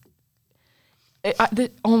 and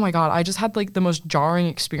oh my God, I just had like the most jarring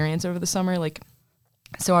experience over the summer. Like,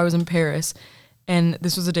 so I was in Paris, and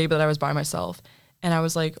this was a day that I was by myself, and I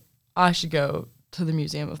was like, I should go to the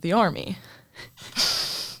Museum of the Army,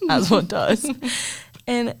 as one does.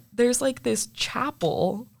 And there's like this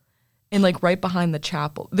chapel, and like right behind the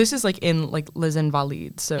chapel, this is like in like Les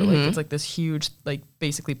Invalides, so like it's like this huge like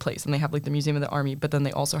basically place, and they have like the Museum of the Army, but then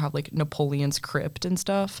they also have like Napoleon's crypt and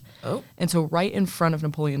stuff. Oh. And so right in front of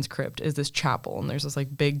Napoleon's crypt is this chapel, and there's this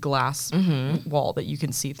like big glass wall that you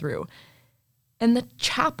can see through. And the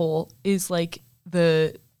chapel is like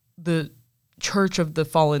the church of the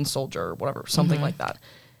fallen soldier or whatever, something like that.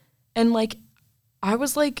 And like I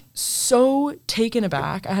was like so taken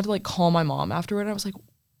aback. I had to like call my mom afterward, and I was like,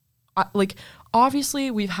 like, obviously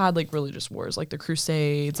we've had like religious wars, like the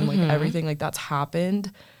Crusades and like everything like that's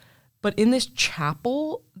happened. But in this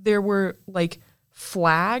chapel, there were like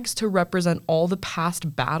flags to represent all the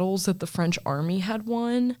past battles that the French army had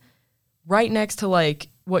won, right next to like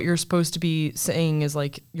what you're supposed to be saying is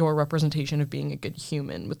like your representation of being a good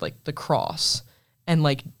human, with like the cross and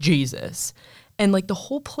like Jesus. And like the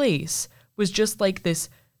whole place was just like this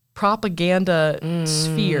propaganda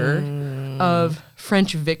sphere of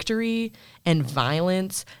French victory and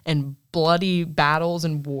violence and bloody battles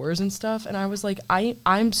and wars and stuff. And I was like,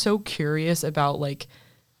 I'm so curious about like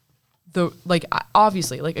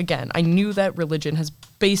obviously, like, again, I knew that religion has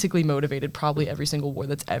basically motivated probably every single war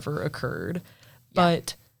that's ever occurred. Yeah.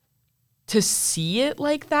 But to see it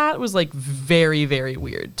like that was like very, very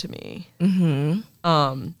weird to me.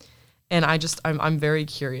 And I'm very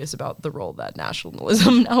curious about the role that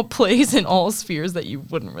nationalism now plays in all spheres that you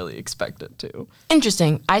wouldn't really expect it to.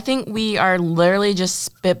 Interesting. I think we are literally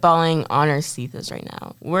just spitballing honors thesis right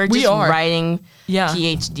now. We're just writing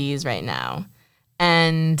PhDs right now.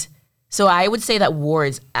 And so I would say that war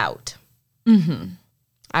is out.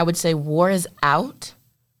 I would say war is out.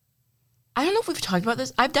 I don't know if we've talked about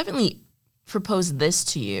this. I've definitely proposed this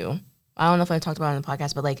to you. I don't know if I've talked about it on the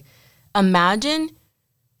podcast, but like, imagine...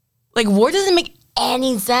 Like, war doesn't make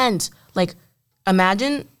any sense. Like,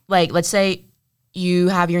 imagine, like, let's say you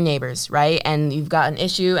have your neighbors, right? And you've got an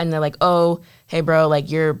issue, and they're like, oh, hey, bro, like,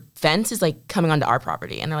 your fence is, like, coming onto our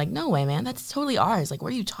property. And they're like, no way, man, that's totally ours. Like,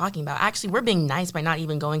 what are you talking about? Actually, we're being nice by not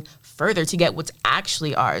even going further to get what's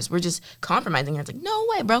actually ours. We're just compromising here. It's like, no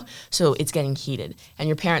way, bro. So it's getting heated. And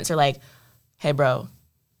your parents are like, hey, bro,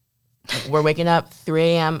 we're waking up 3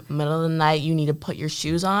 a.m., middle of the night. You need to put your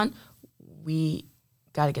shoes on. We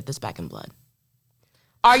got to get this back in blood.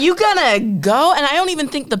 Are you gonna go? And I don't even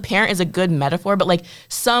think the parent is a good metaphor, but like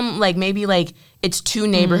some, like maybe like it's two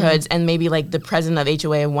neighborhoods and maybe like the president of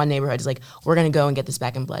HOA of one neighborhood is like, we're gonna go and get this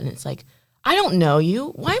back in blood. And it's like, I don't know you.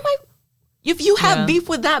 Why am I, if you have beef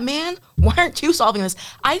with that man, why aren't you solving this?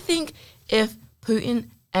 I think if Putin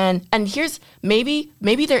and here's, maybe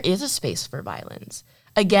there is a space for violence.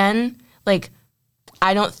 Again, like,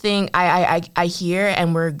 I don't think I hear,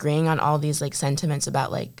 and we're agreeing on all these like sentiments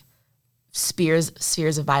about like spheres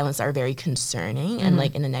of violence that are very concerning and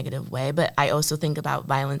like in a negative way. But I also think about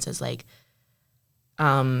violence as like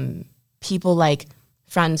people like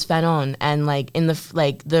Frantz Fanon and like in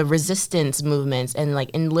the resistance movements and like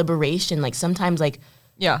in liberation, like sometimes like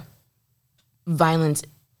violence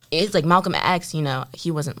is like Malcolm X, you know, he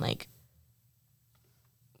wasn't like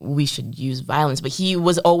we should use violence, but he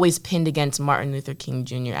was always pinned against Martin Luther King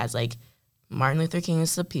Jr. as like, Martin Luther King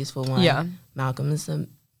is the peaceful one. Yeah. Malcolm is the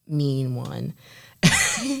mean one.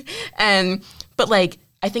 But like,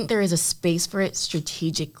 I think there is a space for it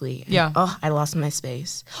strategically. And, oh, I lost my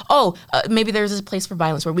space. Oh, maybe there's a place for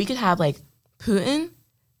violence where we could have like Putin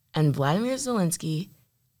and Vladimir Zelensky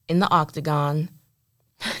in the octagon.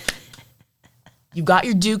 You got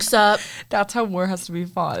your dukes up. That's how war has to be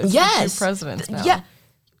fought. It's yes. Two presidents now. Yeah.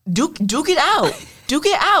 Duke it out. Duke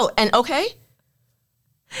it out. And okay.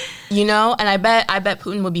 You know, and I bet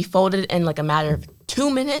Putin would be folded in like a matter of 2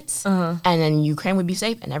 minutes, and then Ukraine would be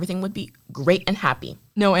safe and everything would be great and happy.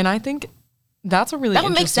 No, and I think that's a really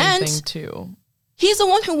interesting thing too. He's the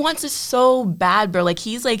one who wants it so bad, bro. Like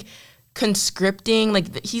he's like conscripting,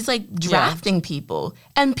 like he's like drafting people,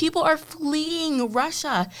 and people are fleeing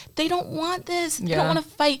Russia. They don't want this. They don't want to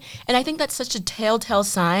fight. And I think that's such a telltale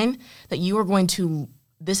sign that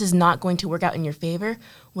this is not going to work out in your favor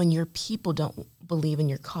when your people don't believe in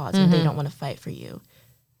your cause and they don't want to fight for you.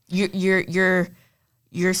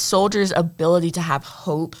 Your soldiers' ability to have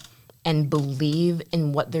hope and believe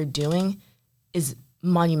in what they're doing is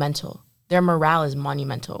monumental. Their morale is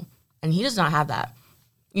monumental. And he does not have that.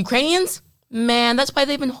 Ukrainians, man, that's why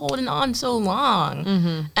they've been holding on so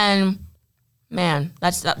long. And man,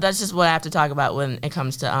 that's just what I have to talk about when it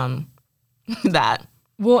comes to that.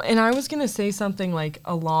 Well, and I was going to say something like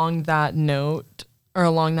along that note or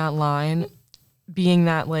along that line, being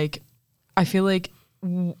that like, I feel like,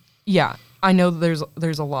 I know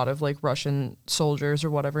there's a lot of like Russian soldiers or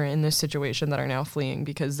whatever in this situation that are now fleeing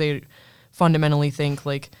because they fundamentally think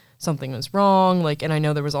like something was wrong. Like, and I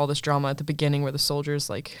know there was all this drama at the beginning where the soldiers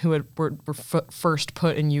like who were first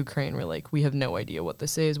put in Ukraine were like, we have no idea what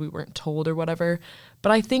this is. We weren't told or whatever.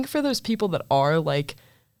 But I think for those people that are like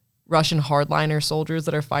Russian hardliner soldiers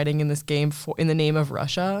that are fighting in this game in the name of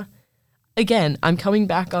Russia, again, I'm coming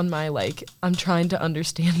back on my, like, I'm trying to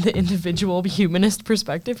understand the individual humanist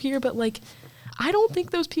perspective here, but, like, I don't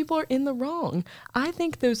think those people are in the wrong. I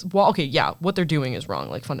think what they're doing is wrong,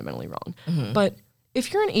 like, fundamentally wrong. But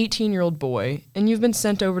if you're an 18-year-old boy and you've been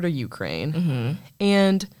sent over to Ukraine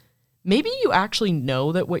and maybe you actually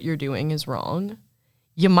know that what you're doing is wrong,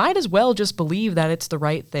 you might as well just believe that it's the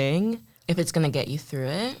right thing. If it's going to get you through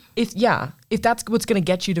it. If that's what's going to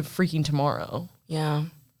get you to freaking tomorrow. Yeah.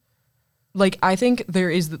 Like, I think there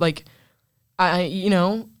is, like, I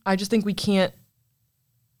just think we can't,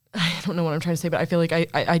 I don't know what I'm trying to say, but I feel like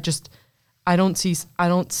I don't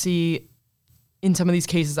see, in some of these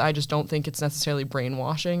cases, I just don't think it's necessarily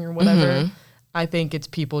brainwashing or whatever. I think it's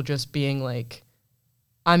people just being like,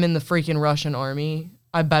 I'm in the freaking Russian army.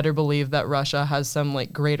 I better believe that Russia has some,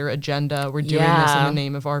 like, greater agenda. We're doing this in the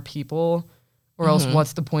name of our people, or else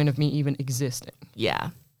what's the point of me even existing?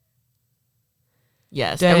 Yeah.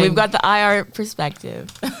 Yes, Dang. and we've got the IR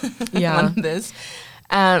perspective on this.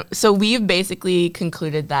 So we've basically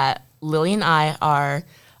concluded that Lily and I are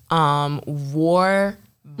war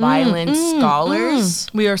violence scholars.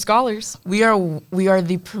 We are scholars. We are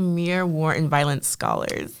the premier war and violence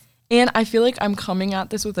scholars. And I feel like I'm coming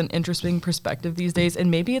at this with an interesting perspective these days. And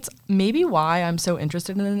maybe why I'm so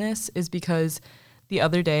interested in this is because the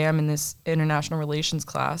other day I'm in this international relations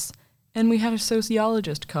class and we had a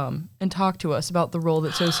sociologist come and talk to us about the role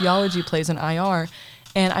that sociology plays in IR.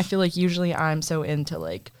 And I feel like usually I'm so into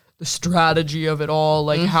like the strategy of it all,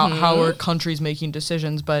 like how are countries making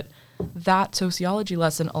decisions. But that sociology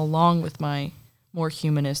lesson, along with my more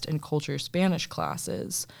humanist and culture Spanish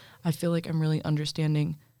classes, I feel like I'm really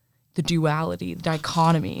understanding the duality, the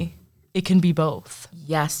dichotomy. It can be both.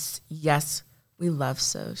 Yes. We love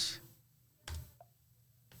Soch.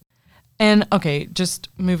 And okay, just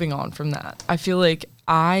moving on from that, I feel like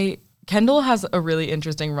Kendall has a really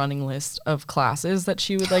interesting running list of classes that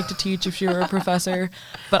she would like to teach if she were a professor,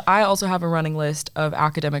 but I also have a running list of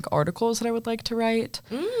academic articles that I would like to write.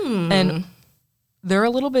 And they're a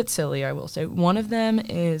little bit silly, I will say. One of them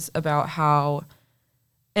is about how,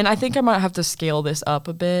 and I think I might have to scale this up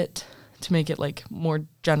a bit to make it like more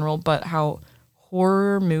general, but how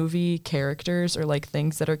horror movie characters or like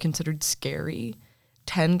things that are considered scary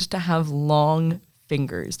tend to have long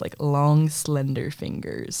fingers, like long, slender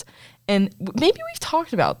fingers. And maybe we've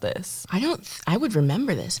talked about this. I would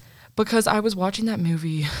remember this. Because I was watching that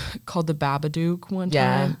movie called The Babadook one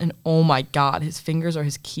time, and oh my God, his fingers are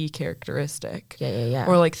his key characteristic. Yeah.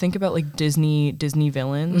 Or like think about like Disney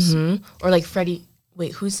villains. Or like Freddy.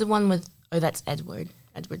 Wait, who's the one with? Oh, that's Edward.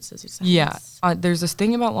 Edward Scissorhands. Yeah, there's this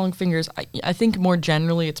thing about long fingers. I think more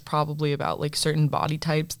generally, it's probably about like certain body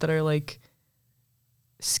types that are like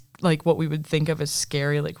what we would think of as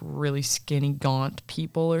scary, like really skinny, gaunt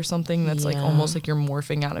people or something. That's like almost like you're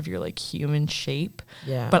morphing out of your like human shape.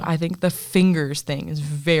 Yeah. But I think the fingers thing is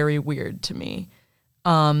very weird to me.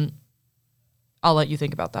 I'll let you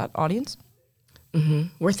think about that, audience.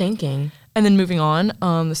 We're thinking. And then moving on,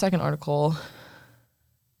 the second article.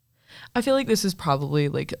 I feel like this is probably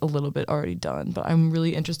like a little bit already done, but I'm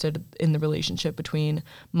really interested in the relationship between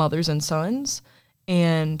mothers and sons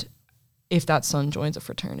and if that son joins a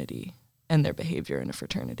fraternity and their behavior in a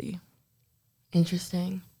fraternity.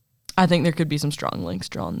 Interesting. I think there could be some strong links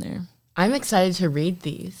drawn there. I'm excited to read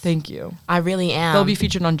these. Thank you. I really am. They'll be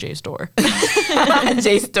featured on JSTOR.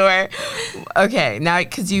 JSTOR. Okay, now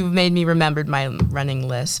because you've made me remember my running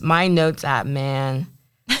list. My notes app, man.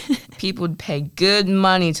 People would pay good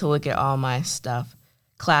money to look at all my stuff.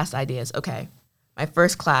 Class ideas. Okay. my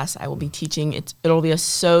first class I will be teaching. It'll be a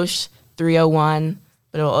Soc 301,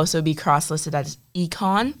 but it will also be cross-listed as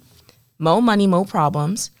Econ, Mo Money, Mo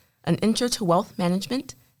Problems, an Intro to Wealth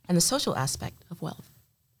Management, and the Social Aspect of Wealth.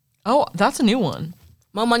 Oh, that's a new one.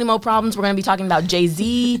 Mo Money, Mo Problems. We're going to be talking about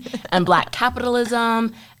Jay-Z and Black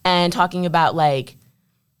capitalism and talking about like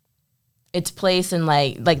its place in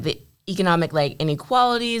like the economic like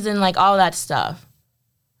inequalities and like all that stuff.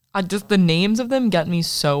 Just the names of them get me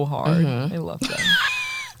so hard. I love them.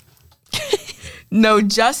 No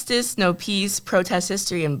justice, no peace, protest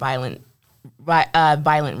history, and violent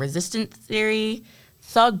resistance theory,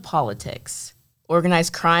 thug politics,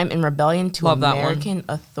 organized crime and rebellion to Love that American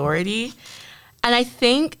authority. And I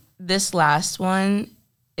think this last one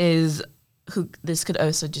is this could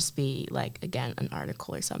also just be like, again, an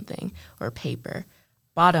article or something or a paper.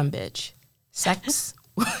 Bottom bitch, sex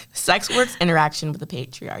works interaction with the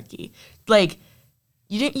patriarchy. Like,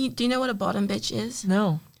 do you know what a bottom bitch is?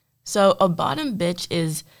 No. So a bottom bitch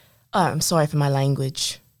is, I'm sorry for my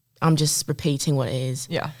language. I'm just repeating what it is.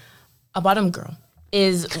 Yeah. A bottom girl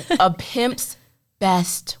is a pimp's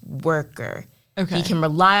best worker. Okay. He can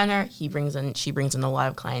rely on her. She brings in a lot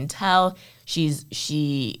of clientele. She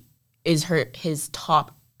is his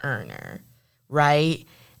top earner, right?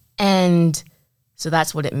 And so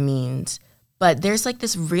that's what it means. But there's like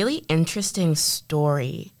this really interesting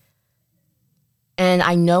story. And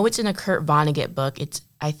I know it's in a Kurt Vonnegut book.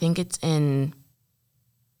 I think it's in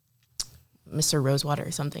Mr. Rosewater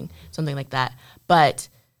or something like that. But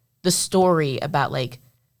the story about like,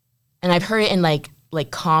 and I've heard it in like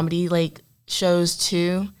comedy like shows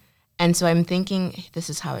too. And so I'm thinking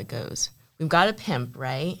this is how it goes. We've got a pimp,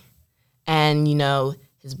 right? And you know,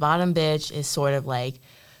 his bottom bitch is sort of like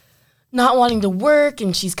not wanting to work,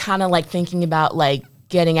 and she's kind of like thinking about like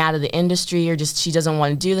getting out of the industry, or just she doesn't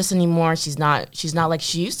want to do this anymore. She's not like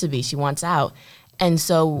she used to be. She wants out. And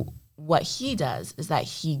so what he does is that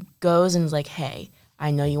he goes and is like, hey,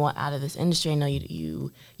 I know you want out of this industry. I know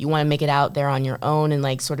you want to make it out there on your own and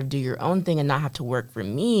like sort of do your own thing and not have to work for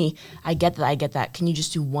me. I get that. Can you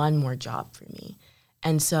just do one more job for me?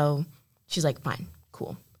 And so she's like, fine, cool.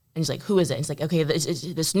 And he's like, who is it? And he's like, okay, it's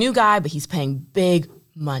this new guy, but he's paying big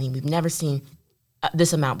money. We've never seen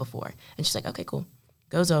this amount before. And she's like, okay, cool.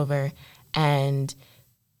 Goes over, and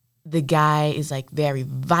the guy is like very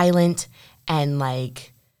violent, and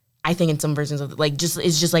like I think in some versions of like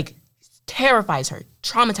is just like terrifies her,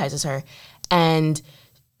 traumatizes her, and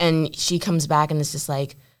she comes back and it's just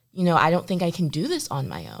like, you know, I don't think I can do this on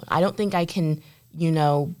my own. I don't think I can, you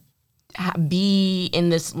know, be in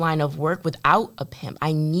this line of work without a pimp.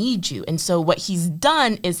 I need you. And so what he's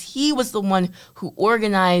done is he was the one who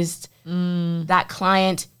organized that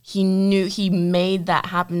client. He knew, he made that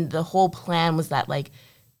happen. The whole plan was that like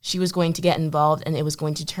she was going to get involved and it was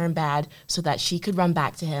going to turn bad so that she could run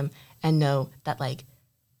back to him and know that like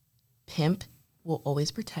pimp will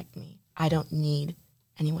always protect me. I don't need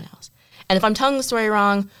anyone else. And if I'm telling the story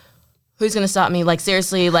wrong, who's going to stop me? Like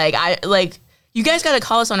seriously, you guys got to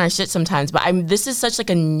call us on our shit sometimes, but this is such like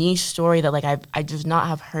a niche story that like I just not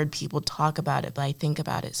have heard people talk about it, but I think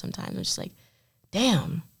about it sometimes. I'm just like,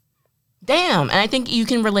 damn. And I think you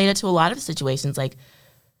can relate it to a lot of situations, like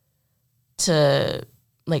to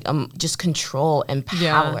like just control and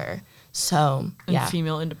power. Yeah. So and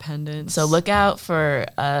female independence. So look out for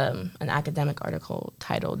an academic article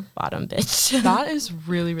titled "Bottom Bitch." That is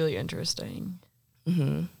really, really interesting.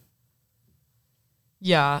 Mm-hmm.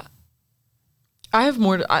 Yeah. I have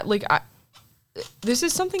more to, this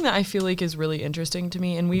is something that I feel like is really interesting to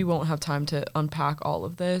me, and we won't have time to unpack all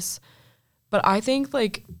of this, but I think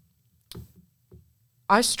like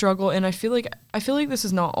I struggle, and I feel like this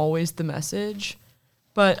is not always the message,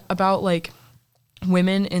 but about like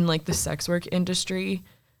women in like the sex work industry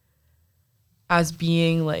as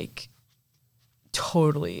being like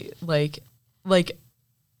totally like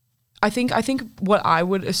I think what I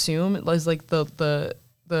would assume is like the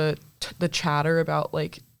chatter about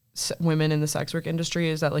like women in the sex work industry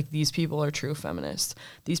is that like these people are true feminists.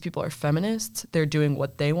 These people are feminists. They're doing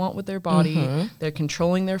what they want with their body. Mm-hmm. They're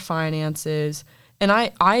controlling their finances. And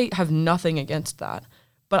I have nothing against that.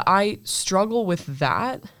 But I struggle with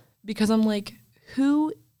that because I'm like,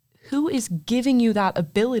 who is giving you that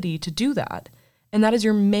ability to do that? And that is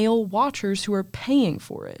your male watchers who are paying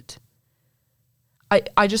for it.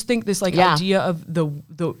 I just think this like idea of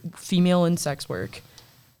the female in sex work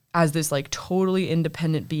as this like totally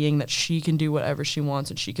independent being that she can do whatever she wants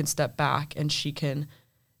and she can step back and she can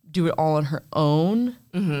do it all on her own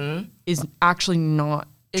is actually not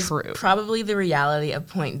true. Probably the reality of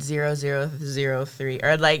 0.0003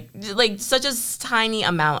 or like such a tiny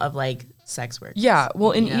amount of like sex work. Yeah,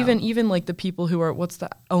 well, and even like the people who are, what's the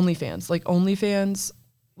OnlyFans, like OnlyFans,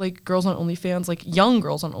 like girls on OnlyFans, like young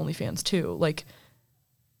girls on OnlyFans too, like,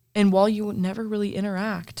 and while you would never really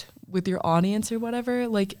interact with your audience or whatever,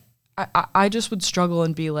 like I just would struggle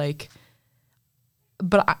and be like,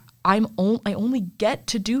 but I only get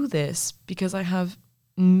to do this because I have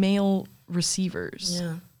male receivers.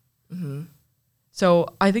 Yeah. Mm-hmm.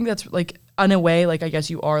 So I think that's like, in a way, like I guess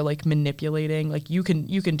you are like manipulating, like you can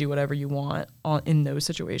do whatever you want in those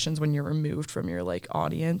situations when you're removed from your like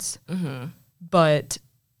audience. Mm-hmm. But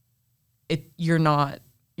you're not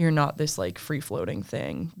this like free floating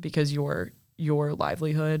thing because your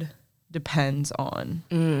livelihood depends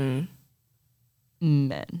on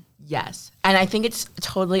men. Yes. And I think it's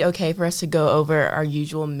totally okay for us to go over our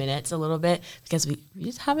usual minutes a little bit because we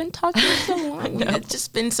just haven't talked for so long. It's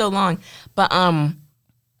just been so long. But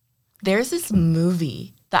there's this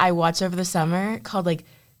movie that I watched over the summer called like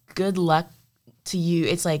Good Luck to You.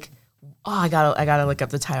 It's like, oh, I gotta look up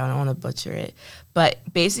the title. I don't want to butcher it. But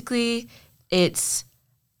basically it's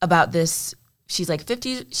about this, she's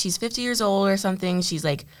 50 years old or something. She's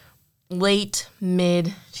like late,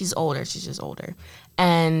 mid, she's just older.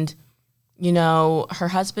 And, you know, her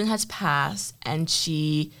husband has passed and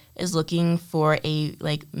she is looking for a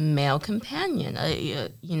like male companion,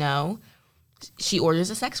 you know. She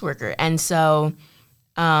orders a sex worker. And so,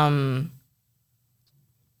 it's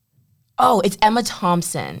Emma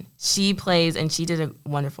Thompson. She plays, and she did a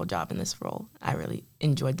wonderful job in this role. I really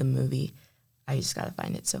enjoyed the movie. I just got to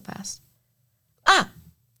find it so fast.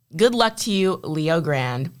 Good Luck to You, Leo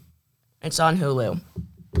Grand. It's on Hulu.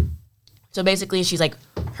 So basically, she's like,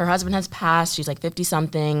 her husband has passed. She's like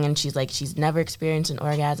 50-something, and she's like, she's never experienced an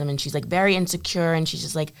orgasm, and she's like very insecure, and she's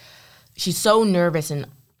just like, she's so nervous and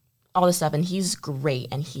all this stuff. And he's great,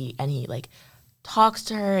 and he like talks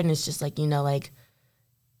to her, and it's just like, you know, like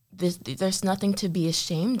there's nothing to be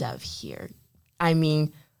ashamed of here. I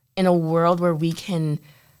mean, in a world where we can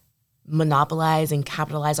monopolize and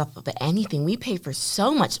capitalize off of anything, we pay for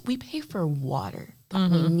so much. We pay for water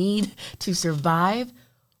that we need to survive.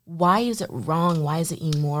 Why is it wrong? Why is it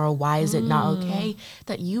immoral? Why is it not okay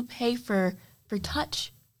that you pay for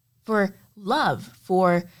touch, for love,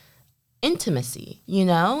 for intimacy, you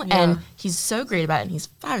know? Yeah. And he's so great about it, and he's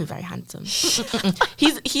very, very handsome.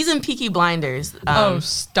 He's in Peaky Blinders. Oh,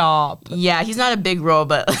 stop. Yeah, he's not a big role,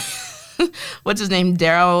 but what's his name?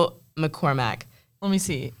 Daryl McCormack. Let me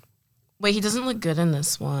see. Wait, he doesn't look good in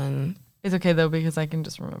this one. It's okay, though, because I can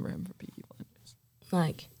just remember him from Peaky Blinders.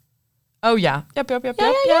 Like... Oh, yeah. Yep.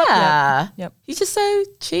 Yep. He's just so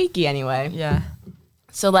cheeky anyway. Yeah.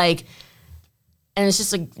 So, like... And it's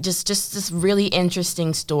just like just this really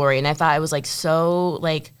interesting story, and I thought it was like so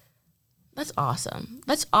like that's awesome.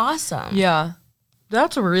 That's awesome. Yeah,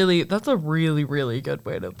 that's a really really good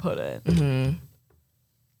way to put it. Mm-hmm.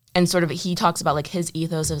 And sort of he talks about like his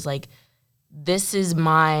ethos is like his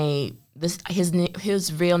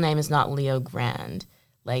real name is not Leo Grand.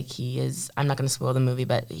 Like he is. I'm not going to spoil the movie,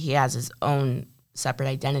 but he has his own separate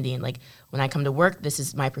identity. And like when I come to work, this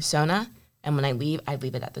is my persona, and when I leave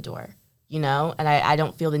it at the door. You know, and I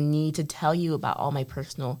don't feel the need to tell you about all my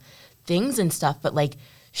personal things and stuff, but like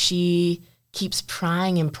she keeps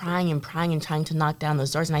prying and trying to knock down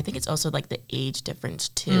those doors. And I think it's also like the age difference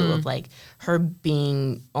too of like her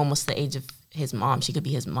being almost the age of his mom. She could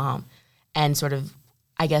be his mom, and sort of,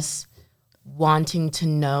 I guess, wanting to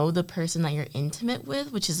know the person that you're intimate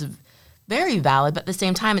with, which is very valid. But at the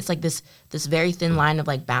same time, it's like this very thin line of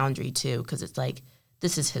like boundary too, because it's like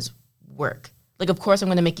this is his work. Like, of course, I'm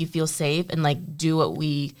going to make you feel safe and, like, do what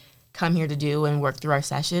we come here to do and work through our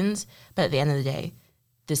sessions. But at the end of the day,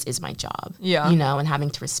 this is my job. Yeah. You know, and having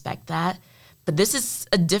to respect that. But this is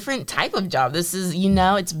a different type of job. This is, you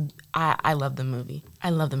know, I love the movie. I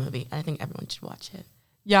think everyone should watch it.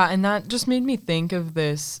 Yeah, and that just made me think of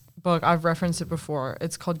this book. I've referenced it before.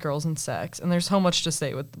 It's called Girls and Sex. And there's so much to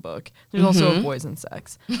say with the book. There's also a Boys and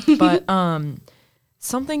Sex. But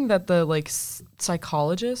something that the, like,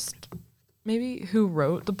 psychologist... maybe who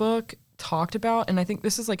wrote the book talked about, and I think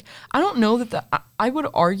this is like, I don't know that I would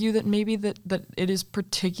argue that maybe that it is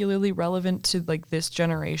particularly relevant to like this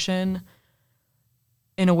generation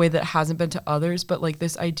in a way that hasn't been to others, but like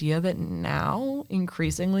this idea that now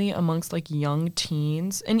increasingly amongst like young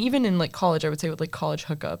teens, and even in like college, I would say with like college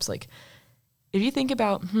hookups, like if you think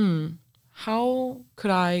about, how could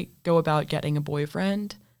I go about getting a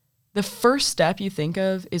boyfriend? The first step you think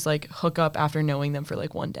of is like hook up after knowing them for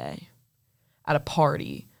like one day at a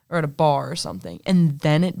party or at a bar or something, and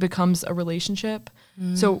then it becomes a relationship.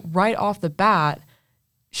 So right off the bat,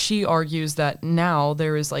 she argues that now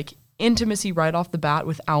there is like intimacy right off the bat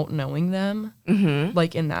without knowing them,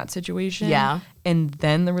 like in that situation. Yeah. And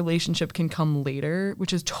then the relationship can come later,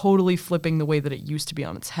 which is totally flipping the way that it used to be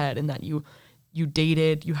on its head, in that you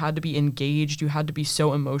dated, you had to be engaged, you had to be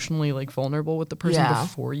so emotionally like vulnerable with the person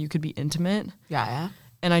before you could be intimate. Yeah.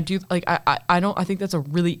 And I do like I think that's a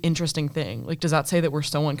really interesting thing. Like, does that say that we're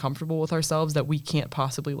so uncomfortable with ourselves that we can't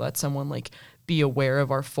possibly let someone like be aware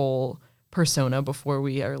of our full persona before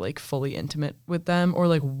we are like fully intimate with them? Or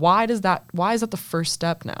like, why is that the first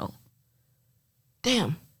step now?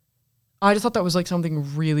 Damn. I just thought that was like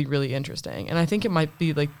something really, really interesting. And I think it might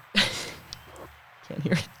be like can't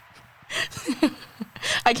hear it.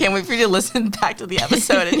 I can't wait for you to listen back to the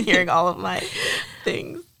episode and hearing all of my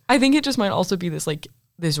things. I think it just might also be this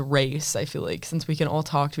race. I feel like since we can all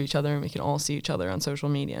talk to each other and we can all see each other on social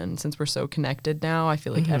media, and since we're so connected now, I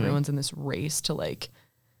feel like everyone's in this race to like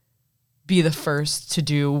be the first to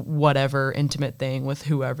do whatever intimate thing with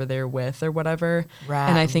whoever they're with or whatever.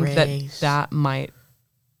 And I think that might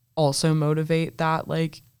also motivate that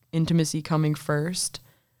like intimacy coming first.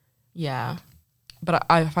 Yeah. But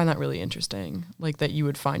I find that really interesting. Like that you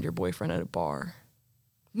would find your boyfriend at a bar.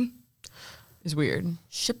 Is weird.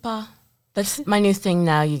 Shippa. That's my new thing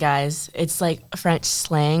now, you guys. It's like French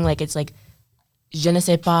slang. Like it's like je ne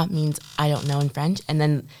sais pas means I don't know in French. And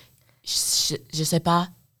then je sais pas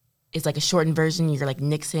is like a shortened version. You're like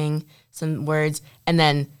nixing some words. And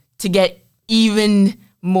then to get even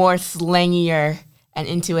more slangier and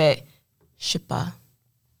into it, shippa.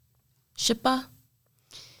 Shippa?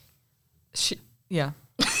 Yeah.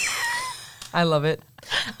 I love it.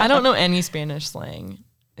 I don't know any Spanish slang.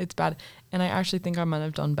 It's bad. And I actually think I might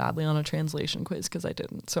have done badly on a translation quiz because I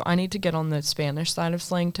didn't. So I need to get on the Spanish side of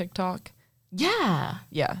slang TikTok. Yeah.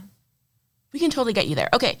 Yeah. We can totally get you there.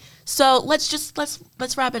 Okay. So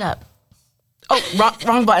let's wrap it up. Oh,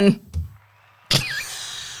 wrong button.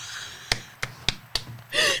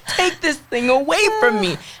 Take this thing away from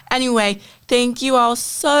me. Anyway, thank you all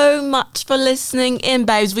so much for listening in,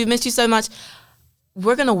 babes. We've missed you so much.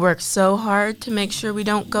 We're going to work so hard to make sure we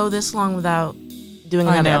don't go this long without doing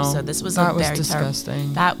another episode. This was very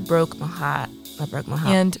disgusting. Terrible. That broke my heart.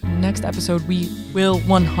 And next episode, we will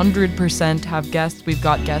 100% have guests. We've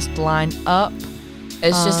got guests lined up.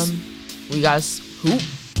 It's just, we got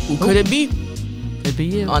who could it be? Could be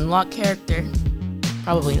you. Unlock character.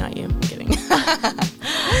 Probably not you. I'm kidding.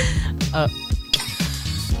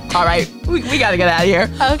 All right. We got to get out of here.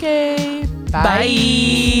 Okay.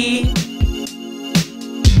 Bye.